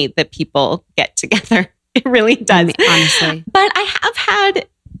astounds me that people get together. It really does. Honestly. But I have had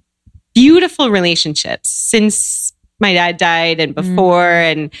beautiful relationships since my dad died and before,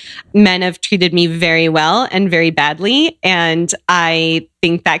 and men have treated me very well and very badly. And I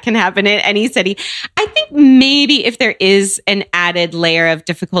think that can happen in any city. I think maybe if there is an added layer of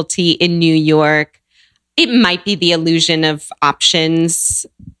difficulty in New York, it might be the illusion of options,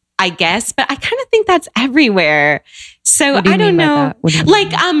 I guess. But I kind of think that's everywhere. So I don't know. Like,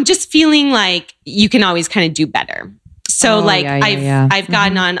 just feeling like you can always kind of do better. So I've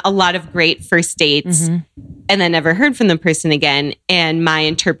gotten on a lot of great first dates and then never heard from the person again. And my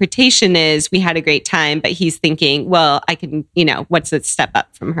interpretation is we had a great time, but he's thinking, well, I can, what's the step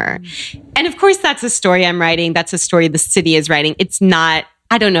up from her? And of course, that's a story I'm writing. That's a story the city is writing. It's not,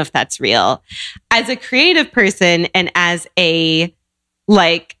 I don't know if that's real. As a creative person and as a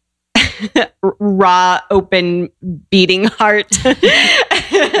like raw, open, beating heart,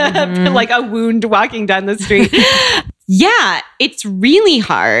 like a wound walking down the street. Yeah, it's really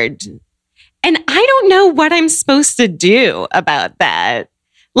hard. And I don't know what I'm supposed to do about that.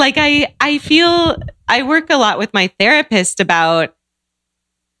 Like, I feel I work a lot with my therapist about,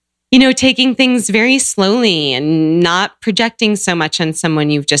 taking things very slowly and not projecting so much on someone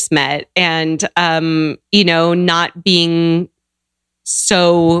you've just met, and, not being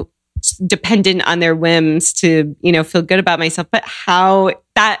so dependent on their whims to, feel good about myself. But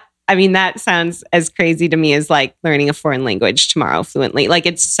that sounds as crazy to me as like learning a foreign language tomorrow fluently. Like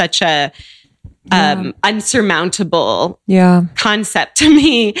it's such a unsurmountable concept to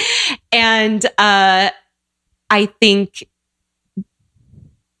me. And I think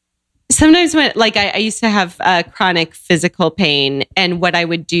sometimes when like I used to have chronic physical pain, and what I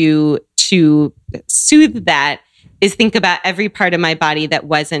would do to soothe that is think about every part of my body that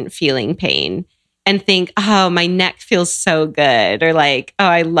wasn't feeling pain. And think, oh, my neck feels so good. Or like, oh,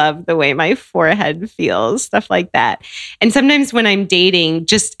 I love the way my forehead feels, stuff like that. And sometimes when I'm dating,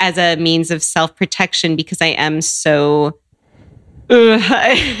 just as a means of self-protection, because I am so,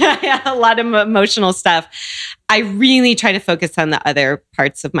 I have a lot of emotional stuff, I really try to focus on the other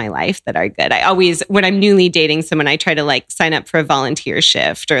parts of my life that are good. I always, when I'm newly dating someone, I try to like sign up for a volunteer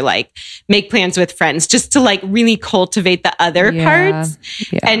shift or like make plans with friends just to like really cultivate the other parts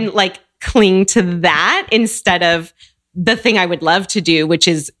and like cling to that instead of the thing I would love to do, which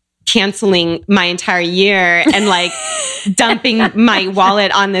is canceling my entire year and like dumping my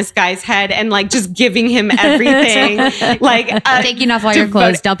wallet on this guy's head and like just giving him everything, like taking off all your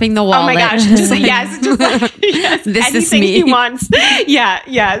clothes, dumping the wallet. Oh my gosh! Just yes, this anything is me. He wants.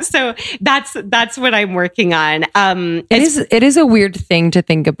 Yeah. So that's what I'm working on. It is a weird thing to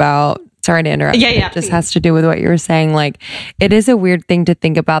think about. Sorry to interrupt. Yeah. It just has to do with what you were saying. Like, it is a weird thing to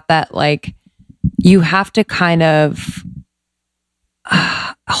think about that. Like, you have to kind of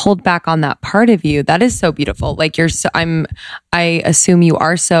hold back on that part of you. That is so beautiful. Like I assume you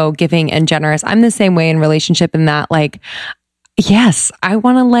are so giving and generous. I'm the same way in relationship in that, like, yes, I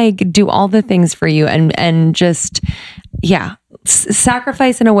want to like do all the things for you and just,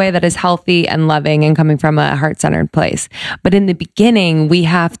 sacrifice in a way that is healthy and loving and coming from a heart-centered place. But in the beginning, we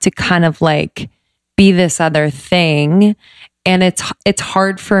have to kind of like be this other thing. And it's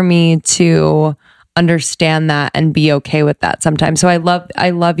hard for me to understand that and be okay with that sometimes. So I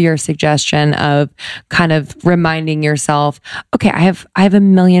love your suggestion of kind of reminding yourself, okay, I have a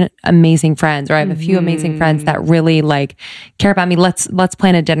million amazing friends, or I have a few amazing friends that really like care about me. Let's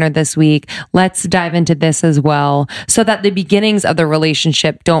plan a dinner this week. Let's dive into this as well, so that the beginnings of the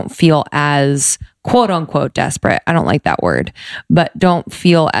relationship don't feel as quote unquote desperate. I don't like that word, but don't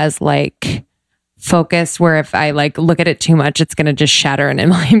feel as like focused, where if I like look at it too much, it's going to just shatter in a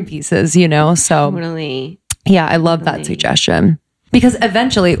million pieces, you know? So Totally. yeah, I love that suggestion, because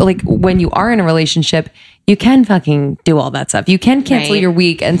eventually, like when you are in a relationship, you can fucking do all that stuff. You can cancel your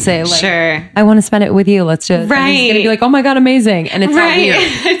week and say like, sure, I want to spend it with you. Let's just, right. And he's going to be like, oh my God, amazing. And it's not weird.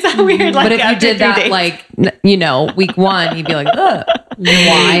 It's not weird. Like, but if you did that, days. like, you know, week one, you'd be like, ugh,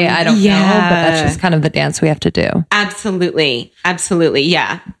 why? I don't know. But that's just kind of the dance we have to do. Absolutely. Absolutely.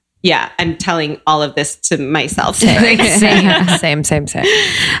 Yeah. Yeah, I'm telling all of this to myself today. Same.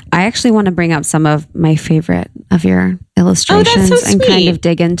 I actually want to bring up some of my favorite of your illustrations so and kind sweet. of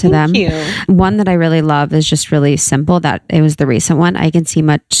dig into them. you. One that I really love is just really simple. That it was the recent one. I can see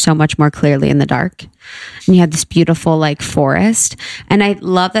so much more clearly in the dark. And you have this beautiful like forest. And I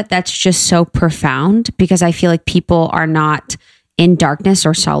love that that's just so profound, because I feel like people are not in darkness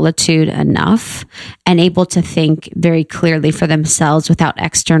or solitude enough and able to think very clearly for themselves without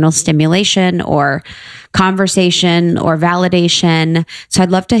external stimulation or conversation or validation. So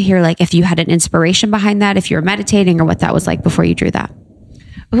I'd love to hear like if you had an inspiration behind that, if you were meditating, or what that was like before you drew that.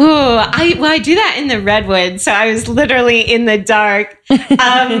 Ooh, I do that in the redwood. So I was literally in the dark.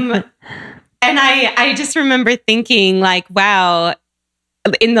 And I just remember thinking like, wow,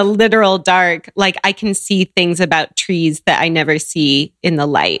 in the literal dark, like I can see things about trees that I never see in the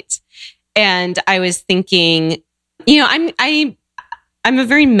light. And I was thinking, you know, I'm a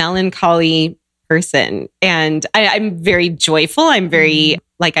very melancholy person, and I'm very joyful. I'm very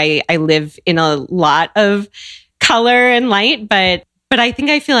like I live in a lot of color and light, but I think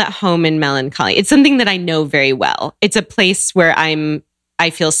I feel at home in melancholy. It's something that I know very well. It's a place where I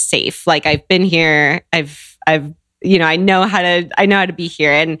feel safe. Like I've been here. I've you know, I know how to be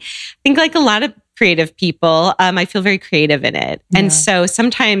here. And I think like a lot of creative people, I feel very creative in it. Yeah. And so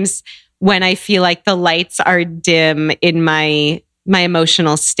sometimes when I feel like the lights are dim in my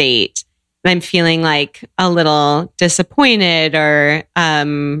emotional state, and I'm feeling like a little disappointed or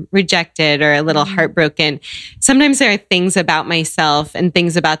rejected or a little heartbroken, sometimes there are things about myself and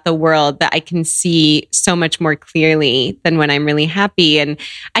things about the world that I can see so much more clearly than when I'm really happy. And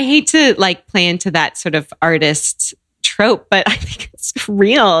I hate to like play into that sort of artist trope, but I think it's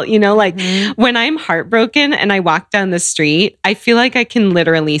real. You know, like when I'm heartbroken and I walk down the street, I feel like I can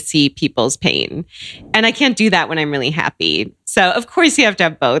literally see people's pain. And I can't do that when I'm really happy. So of course you have to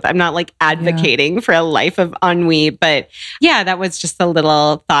have both. I'm not like advocating for a life of ennui, but yeah, that was just a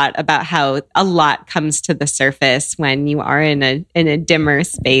little thought about how a lot comes to the surface when you are in a dimmer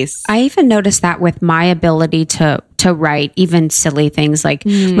space. I even noticed that with my ability to write even silly things, like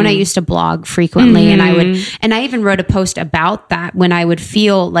when I used to blog frequently, and I even wrote a post about that when I would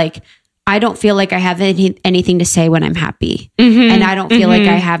feel like I don't feel like I have anything to say when I'm happy. And I don't feel like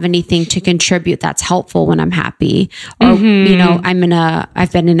I have anything to contribute that's helpful when I'm happy. Or, you know,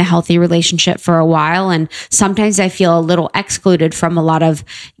 I've been in a healthy relationship for a while, and sometimes I feel a little excluded from a lot of,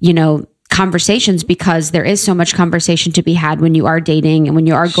 you know, conversations, because there is so much conversation to be had when you are dating and when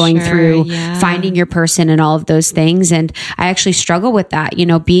you are going through finding your person and all of those things. And I actually struggle with that, you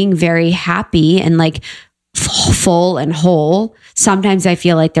know, being very happy and like full and whole. Sometimes I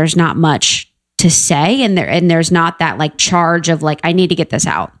feel like there's not much to say, and there's not that like charge of like, I need to get this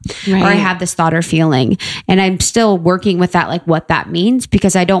out, or I have this thought or feeling. And I'm still working with that, like what that means,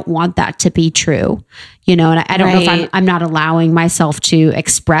 because I don't want that to be true, you know, and I don't know if I'm not allowing myself to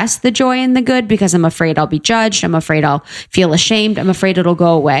express the joy and the good, because I'm afraid I'll be judged. I'm afraid I'll feel ashamed. I'm afraid it'll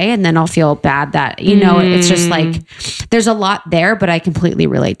go away, and then I'll feel bad that, you know, it's just like, there's a lot there, but I completely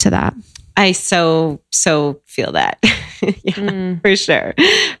relate to that. I so feel that.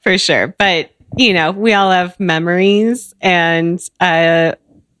 For sure. But you know, we all have memories, and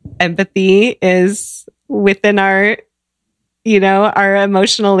empathy is within our, you know, our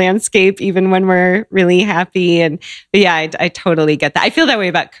emotional landscape, even when we're really happy. And yeah, I totally get that. I feel that way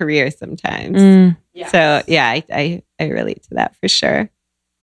about career sometimes. So yeah, I relate to that for sure.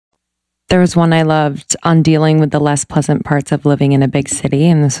 There was one I loved on dealing with the less pleasant parts of living in a big city.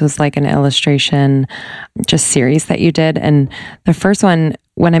 And this was like an illustration, just series that you did. And the first one,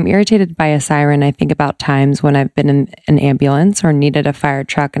 when I'm irritated by a siren, I think about times when I've been in an ambulance or needed a fire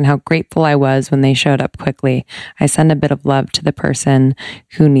truck and how grateful I was when they showed up quickly. I send a bit of love to the person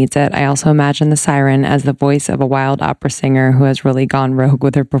who needs it. I also imagine the siren as the voice of a wild opera singer who has really gone rogue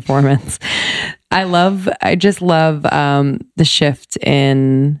with her performance. I just love the shift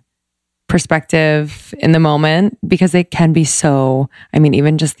in perspective in the moment, because it can be so, I mean,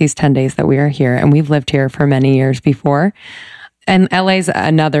 even just these 10 days that we are here, and we've lived here for many years before, and LA's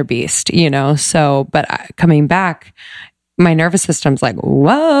another beast, so, but coming back, my nervous system's like,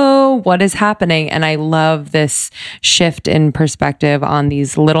 whoa, what is happening? And I love this shift in perspective on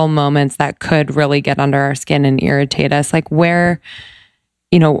these little moments that could really get under our skin and irritate us. Like where,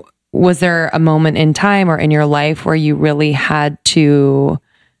 was there a moment in time or in your life where you really had to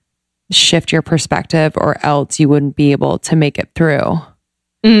shift your perspective, or else you wouldn't be able to make it through?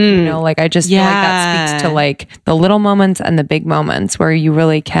 I just feel like that speaks to like the little moments and the big moments where you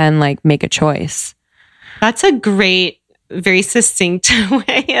really can like make a choice. That's a great, very succinct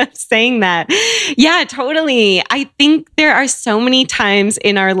way of saying that. Yeah, totally. I think there are so many times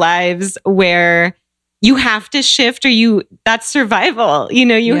in our lives where you have to shift, or that's survival.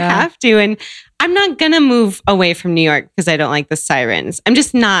 You have to. And I'm not going to move away from New York because I don't like the sirens. I'm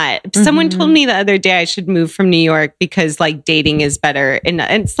just not. Mm-hmm. Someone told me the other day I should move from New York because like dating is better. And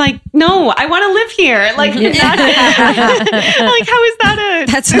it's like, no, I want to live here. Like, like how is that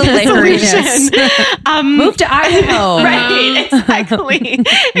that's hilarious. Move to Idaho. Right. Exactly.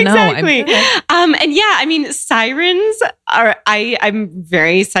 Exactly. And yeah, I mean, sirens are, I'm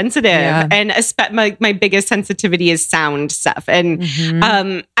very sensitive, and my biggest sensitivity is sound stuff. And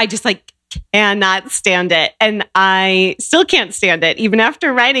I just like, cannot stand it. And I still can't stand it. Even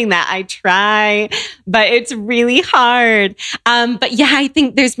after writing that, I try, but it's really hard. But yeah, I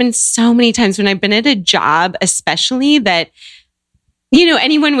think there's been so many times when I've been at a job, especially that,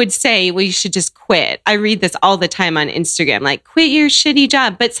 anyone would say, well, you should just quit. I read this all the time on Instagram, like quit your shitty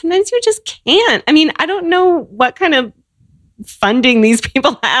job, but sometimes you just can't. I mean, I don't know what kind of funding these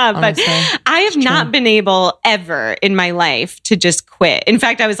people have, honestly, but I have not been able ever in my life to just quit. In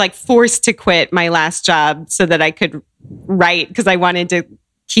fact, I was like forced to quit my last job so that I could write, because I wanted to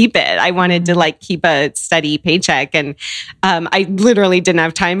keep it. I wanted to like keep a steady paycheck, and I literally didn't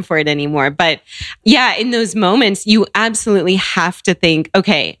have time for it anymore. But yeah, in those moments, you absolutely have to think,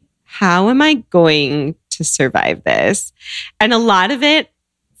 okay, how am I going to survive this? And a lot of it,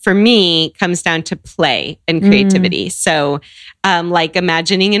 for me, comes down to play and creativity. So like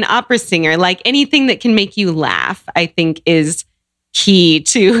imagining an opera singer, like anything that can make you laugh, I think is key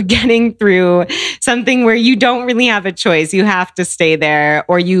to getting through something where you don't really have a choice. You have to stay there,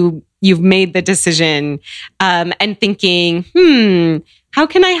 or you've made the decision, and thinking, how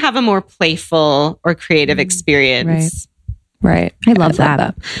can I have a more playful or creative experience? Right. I love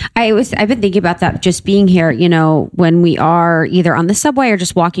that. I've been thinking about that just being here, when we are either on the subway or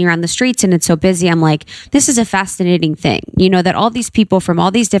just walking around the streets and it's so busy. I'm like, this is a fascinating thing, that all these people from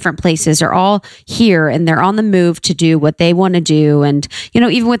all these different places are all here and they're on the move to do what they want to do. And,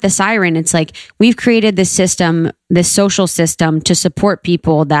 even with the siren, it's like we've created this system, this social system to support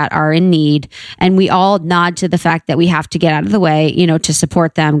people that are in need. And we all nod to the fact that we have to get out of the way, to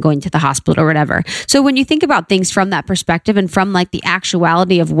support them going to the hospital or whatever. So when you think about things from that perspective and from like the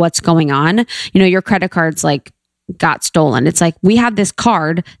actuality of what's going on, your credit card's like got stolen. It's like, we have this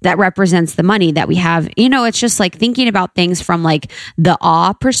card that represents the money that we have. It's just like thinking about things from like the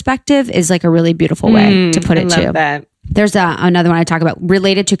awe perspective is like a really beautiful way to put it too. That. There's another one I talk about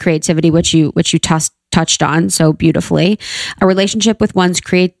related to creativity, which you touched on so beautifully. A relationship with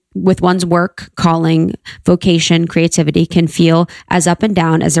one's work, calling, vocation, creativity can feel as up and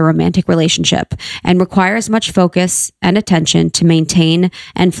down as a romantic relationship and require as much focus and attention to maintain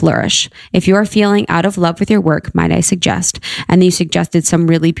and flourish. If you are feeling out of love with your work, might I suggest, and you suggested some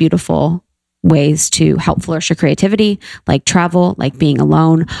really beautiful ways to help flourish your creativity, like travel, like being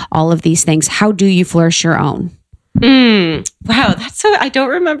alone, all of these things. How do you flourish your own? Wow, that's so. I don't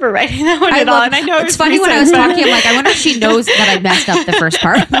remember writing that one at all. And I know it's funny when I was talking. I'm like, I wonder if she knows that I messed up the first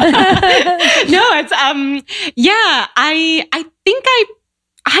part. No, it's yeah. I think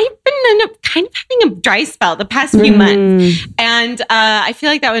I've been kind of having a dry spell the past few months, and I feel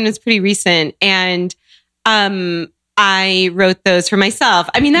like that one was pretty recent. And I wrote those for myself.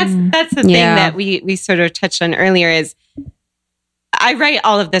 I mean, that's the thing that we sort of touched on earlier is, I write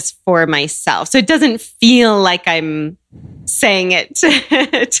all of this for myself. So it doesn't feel like I'm saying it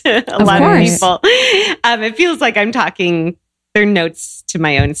to a lot of people. It feels like I'm talking they're notes to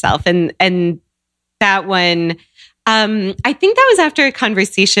my own self. And that one, I think that was after a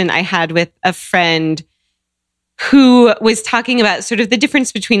conversation I had with a friend who was talking about sort of the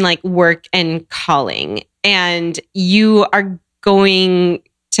difference between like work and calling. And you're going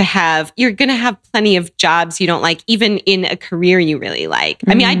to have plenty of jobs you don't like, even in a career you really like.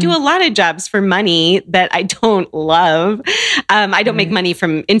 I mean, I do a lot of jobs for money that I don't love. I don't make money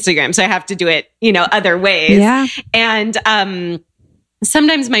from Instagram, so I have to do it, other ways. Yeah. And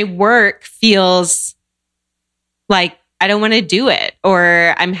sometimes my work feels like I don't want to do it,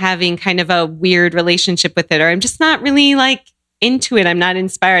 or I'm having kind of a weird relationship with it, or I'm just not really like into it. I'm not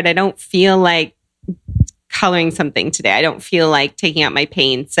inspired. I don't feel like coloring something today. I don't feel like taking out my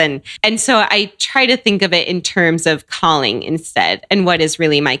paints. And so I try to think of it in terms of calling instead. And what is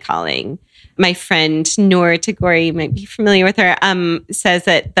really my calling? My friend Noor Tagore, you might be familiar with her, says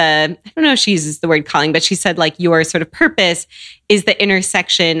that I don't know if she uses the word calling, but she said like your sort of purpose is the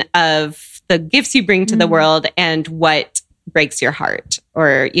intersection of the gifts you bring to the world and what breaks your heart,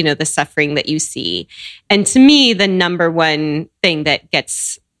 or, the suffering that you see. And to me, the number one thing that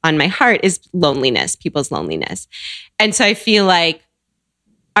gets on my heart is loneliness, people's loneliness. And so I feel like,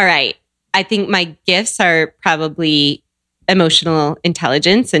 all right, I think my gifts are probably emotional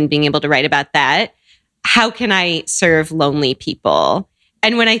intelligence and being able to write about that. How can I serve lonely people?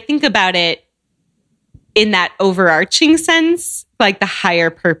 And when I think about it in that overarching sense, like the higher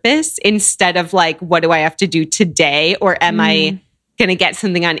purpose, instead of like, what do I have to do today? Or am I going to get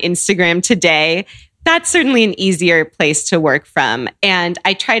something on Instagram today? That's certainly an easier place to work from. And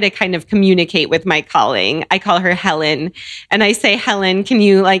I try to kind of communicate with my calling. I call her Helen. And I say, Helen, can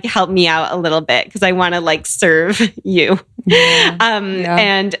you like help me out a little bit? Because I want to like serve you. Yeah.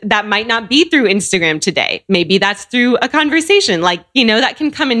 And that might not be through Instagram today. Maybe that's through a conversation. Like, that can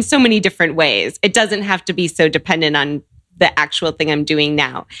come in so many different ways. It doesn't have to be so dependent on the actual thing I'm doing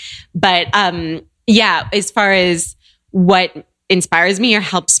now. But as far as what inspires me or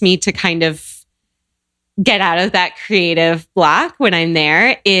helps me to kind of get out of that creative block when I'm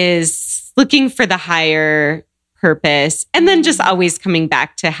there is looking for the higher purpose, and then just always coming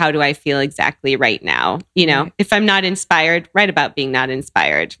back to how do I feel exactly right now? If I'm not inspired, write about being not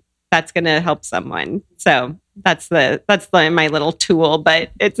inspired. That's going to help someone. So that's my little tool, but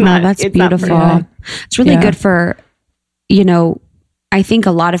it's not. That's it's beautiful. Not it's really good for, I think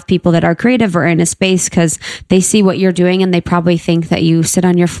a lot of people that are creative are in a space because they see what you're doing and they probably think that you sit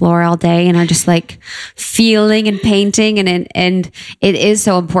on your floor all day and are just like feeling and painting. And it is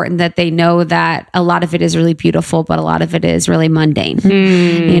so important that they know that a lot of it is really beautiful, but a lot of it is really mundane.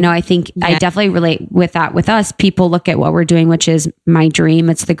 I think I definitely relate with that with us. People look at what we're doing, which is my dream.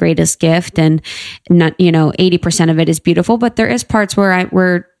 It's the greatest gift. And not, 80% of it is beautiful, but there is parts where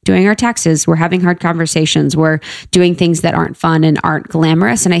we're doing our taxes, we're having hard conversations, we're doing things that aren't fun and aren't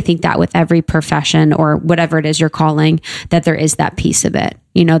glamorous. And I think that with every profession or whatever it is you're calling, that there is that piece of it,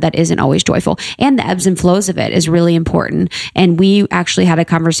 that isn't always joyful. And the ebbs and flows of it is really important. And we actually had a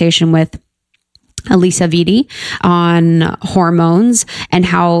conversation with Elisa Vitti on hormones and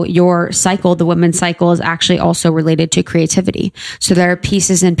how your cycle, the women's cycle, is actually also related to creativity. So there are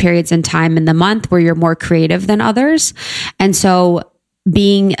pieces and periods in time in the month where you're more creative than others. And so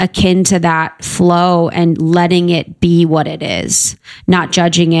being akin to that flow and letting it be what it is, not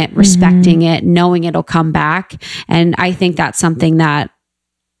judging it, respecting it, knowing it'll come back. And I think that's something that,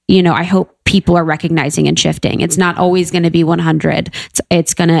 I hope people are recognizing and shifting. It's not always going to be 100.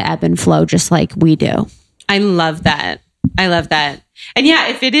 It's going to ebb and flow just like we do. I love that. And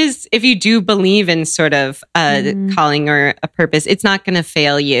if you do believe in sort of a calling or a purpose, it's not going to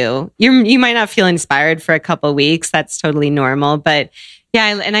fail you. You might not feel inspired for a couple of weeks. That's totally normal. But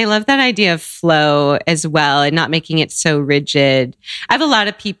and I love that idea of flow as well and not making it so rigid. I have a lot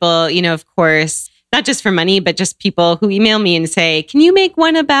of people, of course, not just for money, but just people who email me and say, can you make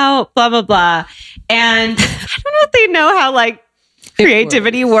one about blah, blah, blah? And I don't know if they know how like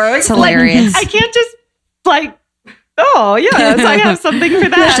creativity works. It's hilarious. Like, I can't just like, oh, yes, I have something for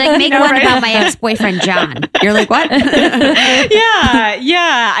that. She's like, make one about my ex-boyfriend, John. You're like, what?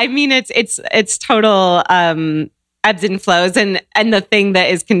 Yeah. I mean, it's total ebbs and flows. And the thing that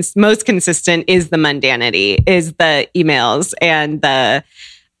is most consistent is the mundanity, is the emails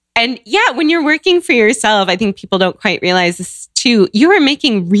when you're working for yourself, I think people don't quite realize this too. You are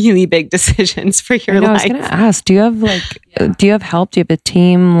making really big decisions for your life. I was going to ask, do you have help? Do you have a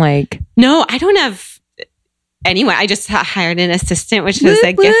team? No, I don't have anyone. I just hired an assistant, which was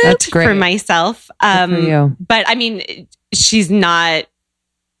a gift for myself. For you. But I mean, she's not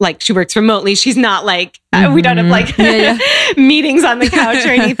like she works remotely. She's not like, we don't have like meetings on the couch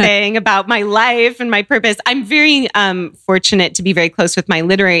or anything about my life and my purpose. I'm very fortunate to be very close with my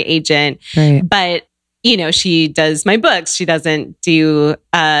literary agent, but you know, she does my books. She doesn't do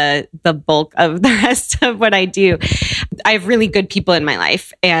the bulk of the rest of what I do. I have really good people in my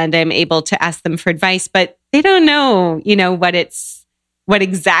life and I'm able to ask them for advice, but they don't know, you know, what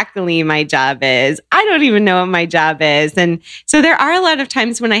exactly my job is. I don't even know what my job is. And so there are a lot of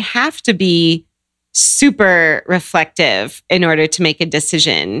times when I have to be super reflective in order to make a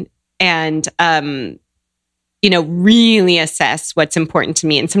decision and, you know, really assess what's important to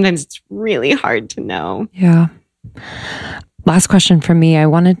me. And sometimes it's really hard to know. Yeah. Last question from me. I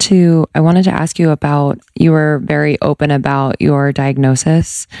wanted to ask you about, you were very open about your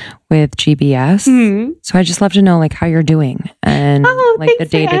diagnosis with GBS. Mm-hmm. So I just love to know like how you're doing and like the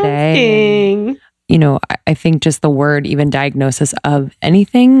day to day. You know, I think just the word, even diagnosis of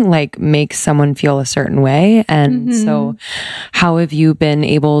anything like makes someone feel a certain way. And so how have you been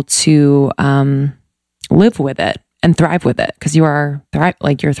able to, live with it and thrive with it? Because you are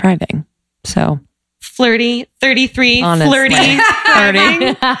you're thriving. So flirty, 33, honestly. Flirty,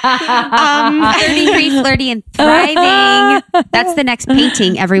 thriving. 33, flirty, and thriving. That's the next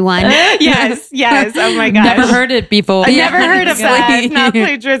painting, everyone. Yes. Oh my gosh. Never heard it before. I've never heard of that. It's not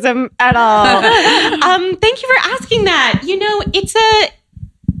plagiarism at all. Thank you for asking that. You know, it's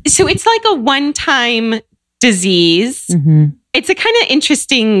like a one-time disease. Mm-hmm. It's a kind of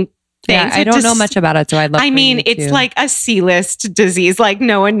interesting thing. Yeah, I don't know much about it, so I'd love. It's like a C-list disease. Like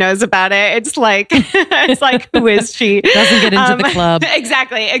no one knows about it. It's like who is she? Doesn't get into the club.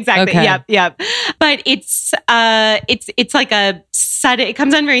 Exactly. Okay. Yep. But it's like a sudden. It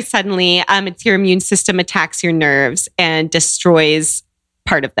comes on very suddenly. It's your immune system attacks your nerves and destroys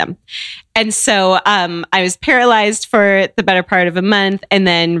part of them. And so I was paralyzed for the better part of a month, and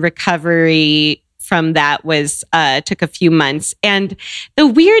then recovery from that was took a few months. And the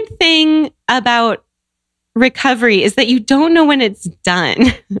weird thing about recovery is that you don't know when it's done.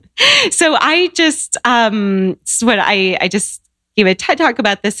 So I just I just gave a TED Talk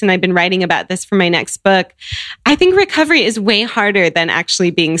about this, and I've been writing about this for my next book. I think recovery is way harder than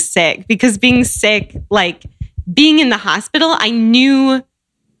actually being sick, because being sick, like being in the hospital, I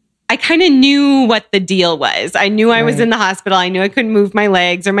kind of knew what the deal was. I knew I was in the hospital. I knew I couldn't move my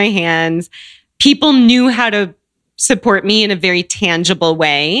legs or my hands. People knew how to support me in a very tangible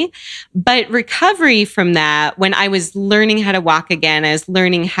way. But recovery from that, when I was learning how to walk again, I was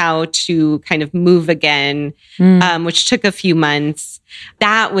learning how to kind of move again, which took a few months.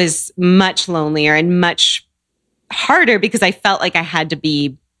 That was much lonelier and much harder because I felt like I had to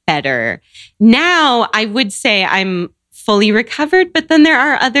be better. Now I would say I'm fully recovered, but then there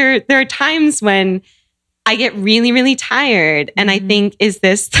are times when I get really, really tired. And I think, is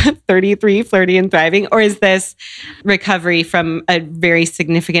this 33, flirty and thriving? Or is this recovery from a very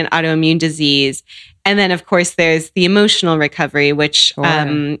significant autoimmune disease? And then, of course, there's the emotional recovery, which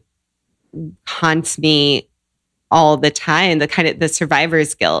haunts me all the time. The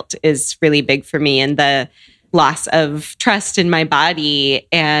survivor's guilt is really big for me, and the loss of trust in my body,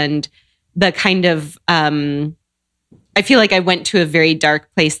 and the kind of, I feel like I went to a very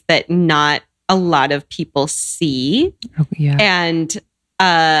dark place that not a lot of people see. Oh, yeah. And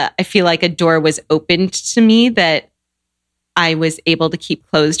I feel like a door was opened to me that I was able to keep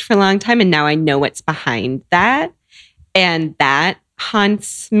closed for a long time. And now I know what's behind that. And that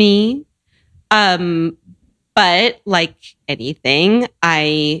haunts me. But like anything,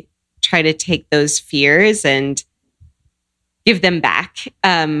 I try to take those fears and give them back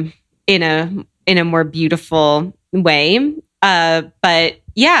in a more beautiful way. But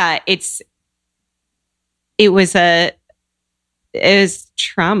yeah, it was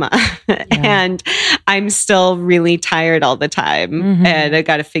trauma and I'm still really tired all the time and I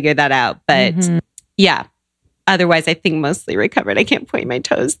got to figure that out. But yeah, otherwise I think mostly recovered. I can't point my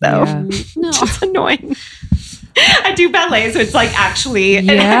toes though. No. It's annoying. I do ballet, so it's like actually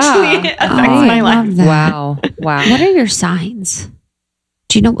affects my life. Wow. What are your signs?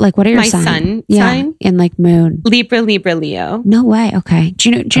 Do you know, like, what are your my signs? sun Yeah, sign? and like moon. Libra, Leo. No way. Okay. Do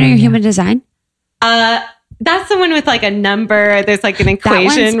you know your human design? That's the one with like a number. There's like an equation,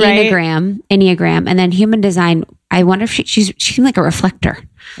 that one's right? Enneagram, and then human design. I wonder if she seemed like a reflector.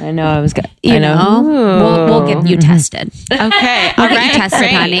 I know. I was good. You know, we'll get you tested. Okay, We'll get you tested,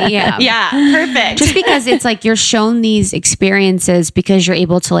 honey. Yeah, perfect. Just because it's like you're shown these experiences because you're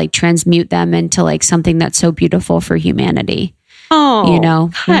able to like transmute them into like something that's so beautiful for humanity. Oh, you know,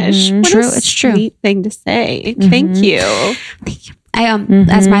 gosh, what true. A It's true. Sweet thing to say. Thank you. Thank you.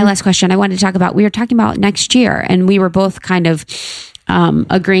 That's my last question. I wanted to talk about, we were talking about next year, and we were both kind of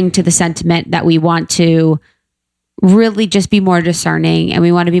agreeing to the sentiment that we want to really just be more discerning, and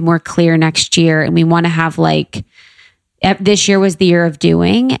we want to be more clear next year, and we want to have like, this year was the year of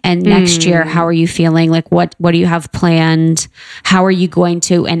doing, and next year, how are you feeling? Like, what do you have planned? How are you going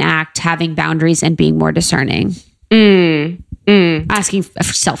to enact having boundaries and being more discerning? Asking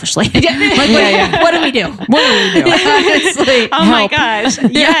selfishly. What do we do? Honestly, Oh my gosh.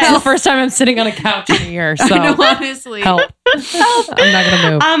 It's Yes. the first time I'm sitting on a couch in a year. So I know, honestly. help. I'm not going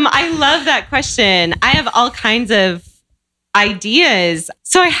to move. I love that question. I have all kinds of ideas.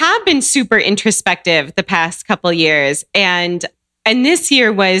 So I have been super introspective the past couple years, and this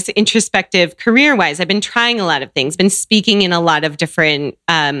year was introspective career-wise. I've been trying a lot of things, been speaking in a lot of different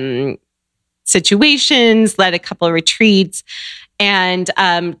situations, led a couple of retreats, and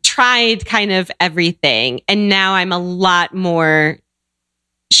tried kind of everything. And now I'm a lot more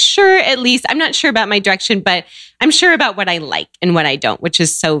sure, at least. I'm not sure about my direction, but I'm sure about what I like and what I don't, which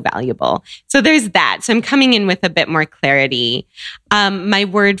is so valuable. So there's that. So I'm coming in with a bit more clarity. My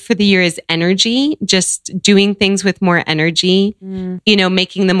word for the year is energy, just doing things with more energy,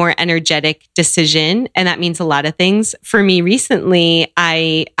 making the more energetic decision. And that means a lot of things. For me recently,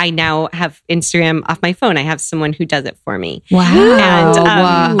 I now have Instagram off my phone. I have someone who does it for me.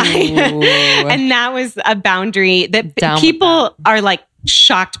 Wow. And, and that was a boundary that people are like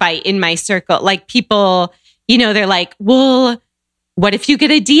shocked by in my circle. Like people, they're like, well, what if you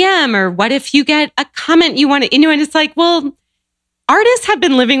get a DM, or what if you get a comment you want to, and it's like, well, artists have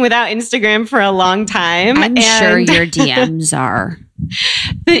been living without Instagram for a long time. I'm sure your DMs are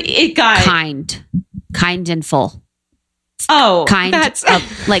kind and full. Oh,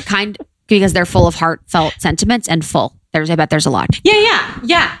 Kind because they're full of heartfelt sentiments and full. I bet there's a lot.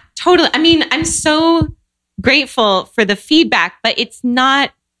 Yeah, totally. I mean, I'm so grateful for the feedback, but it's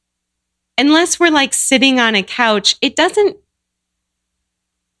not, unless we're like sitting on a couch, it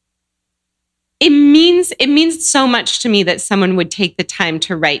means so much to me that someone would take the time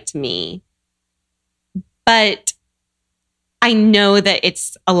to write to me. But I know that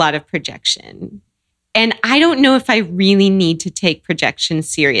it's a lot of projection. And I don't know if I really need to take projection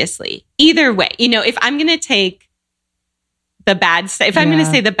seriously. Either way, if I'm going to take the bad stuff, if I'm going to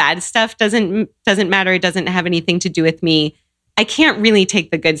say the bad stuff doesn't matter, it doesn't have anything to do with me, I can't really take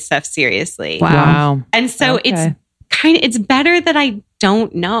the good stuff seriously. Wow. And so it's better that I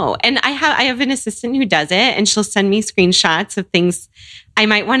don't know. And I have an assistant who does it, and she'll send me screenshots of things I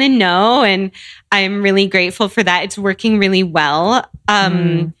might want to know. And I'm really grateful for that. It's working really well.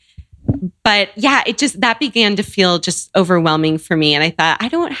 But yeah, that began to feel just overwhelming for me. And I thought, I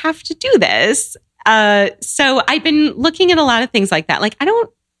don't have to do this. So I've been looking at a lot of things like that. Like, I don't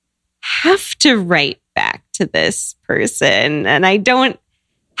have to write back to this person, and I don't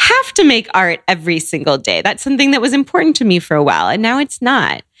have to make art every single day. That's something that was important to me for a while, and now it's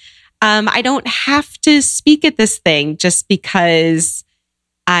not. I don't have to speak at this thing just because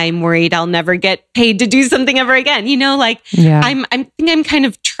I'm worried I'll never get paid to do something ever again. I think I'm kind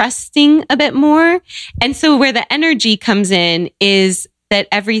of trusting a bit more. And so where the energy comes in is that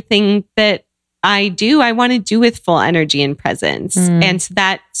everything that I do, I want to do with full energy and presence. And so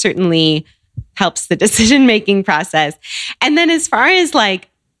that certainly helps the decision-making process. And then as far as like,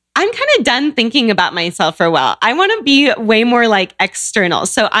 I'm kind of done thinking about myself for a while. I want to be way more like external.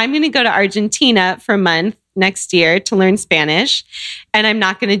 So I'm going to go to Argentina for a month next year to learn Spanish. And I'm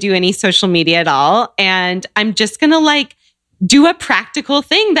not going to do any social media at all. And I'm just going to like do a practical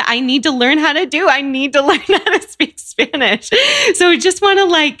thing that I need to learn how to do. I need to learn how to speak Spanish. So I just want to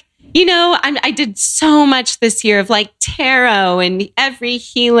like, I did so much this year of like tarot and every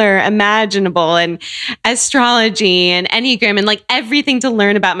healer imaginable and astrology and Enneagram and like everything to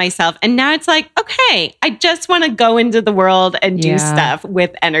learn about myself. And now it's like, okay, I just want to go into the world and do stuff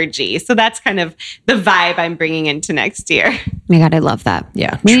with energy. So that's kind of the vibe I'm bringing into next year. Oh my God, I love that.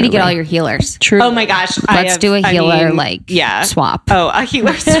 Yeah. We need to get all your healers. True. Oh my gosh. Let's do a healer swap. Oh, a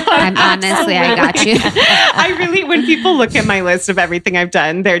healer swap. Honestly, I got you. I really, when people look at my list of everything I've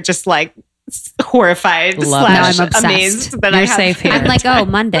done, they're just like horrified / I'm obsessed. amazed that You're I have. safe here. I'm like,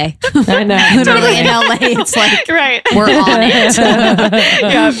 Monday. I know. Literally in LA, it's like, right. we're on it.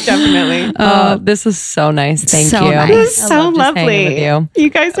 Yeah, definitely. This is so nice. Thank So you. nice. This is I so love just hanging lovely. with you. You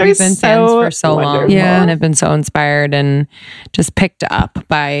guys are We've been so fans for so long, wonderful. and I've been so inspired and just picked up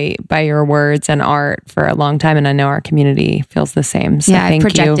by your words and art for a long time. And I know our community feels the same. So Yeah, I've thank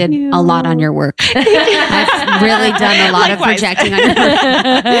projected you. a lot on your work. I've really done a lot of Likewise. projecting on your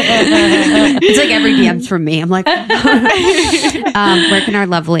work. It's like every DM's from me. I'm like, where can our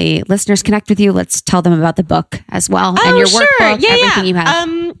lovely listeners connect with you? Let's tell them about the book as well and your workbook, everything you have.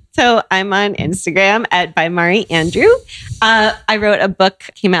 So I'm on Instagram at by Mari Andrew. I wrote a book,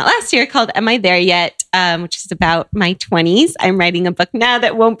 came out last year called Am I There Yet? Which is about my 20s. I'm writing a book now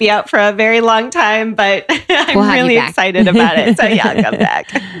that won't be out for a very long time, but I'm really excited about it. So yeah, I'll come back.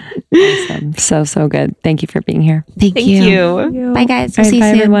 Awesome. So good. Thank you for being here. Thank you. Bye guys. We'll see you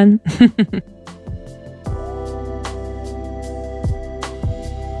soon. Everyone.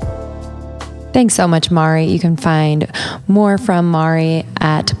 Thanks so much, Mari. You can find more from Mari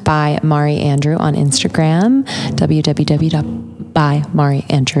at by Mari Andrew on Instagram,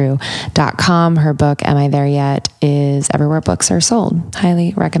 www.bymariandrew.com. Her book, Am I There Yet? Is everywhere books are sold.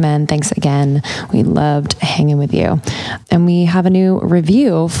 Highly recommend. Thanks again. We loved hanging with you. And we have a new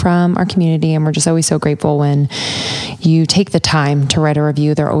review from our community, and we're just always so grateful when you take the time to write a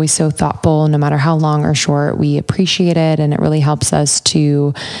review. They're always so thoughtful, no matter how long or short. We appreciate it, and it really helps us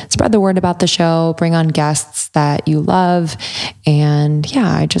to spread the word about the show, bring on guests that you love. And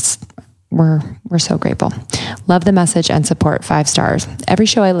yeah, we're so grateful. Love the message and support. 5 stars. Every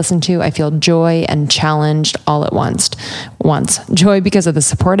show I listen to, I feel joy and challenged all at once. Joy because of the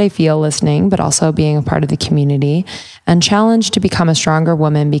support I feel listening, but also being a part of the community, and challenged to become a stronger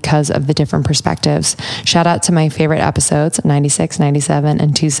woman because of the different perspectives. Shout out to my favorite episodes, 96, 97,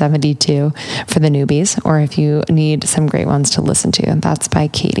 and 272 for the newbies, or if you need some great ones to listen to. That's by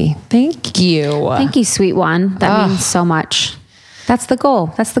Katie. Thank you. Thank you, sweet one. That means so much. That's the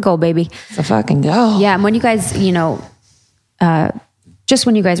goal. That's the goal, baby. It's a fucking goal. Yeah. And when you guys, just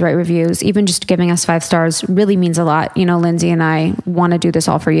when you guys write reviews, even just giving us 5 stars really means a lot. Lindsay and I want to do this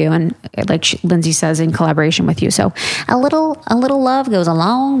all for you. And like Lindsay says, in collaboration with you. So a little love goes a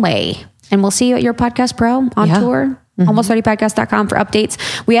long way. And we'll see you at your Podcast Pro on tour. Almost30podcast.com for updates.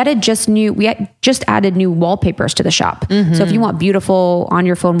 We just added new wallpapers to the shop. So if you want beautiful on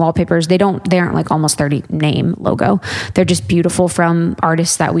your phone wallpapers, they aren't like Almost 30 name logo. They're just beautiful from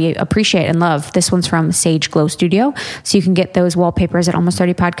artists that we appreciate and love. This one's from Sage Glow Studio. So you can get those wallpapers at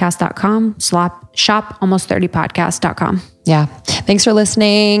almost30podcast.com, shop almost30podcast.com. Yeah. Thanks for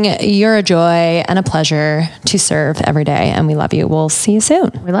listening. You're a joy and a pleasure to serve every day. And we love you. We'll see you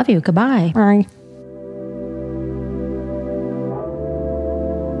soon. We love you. Goodbye. Bye.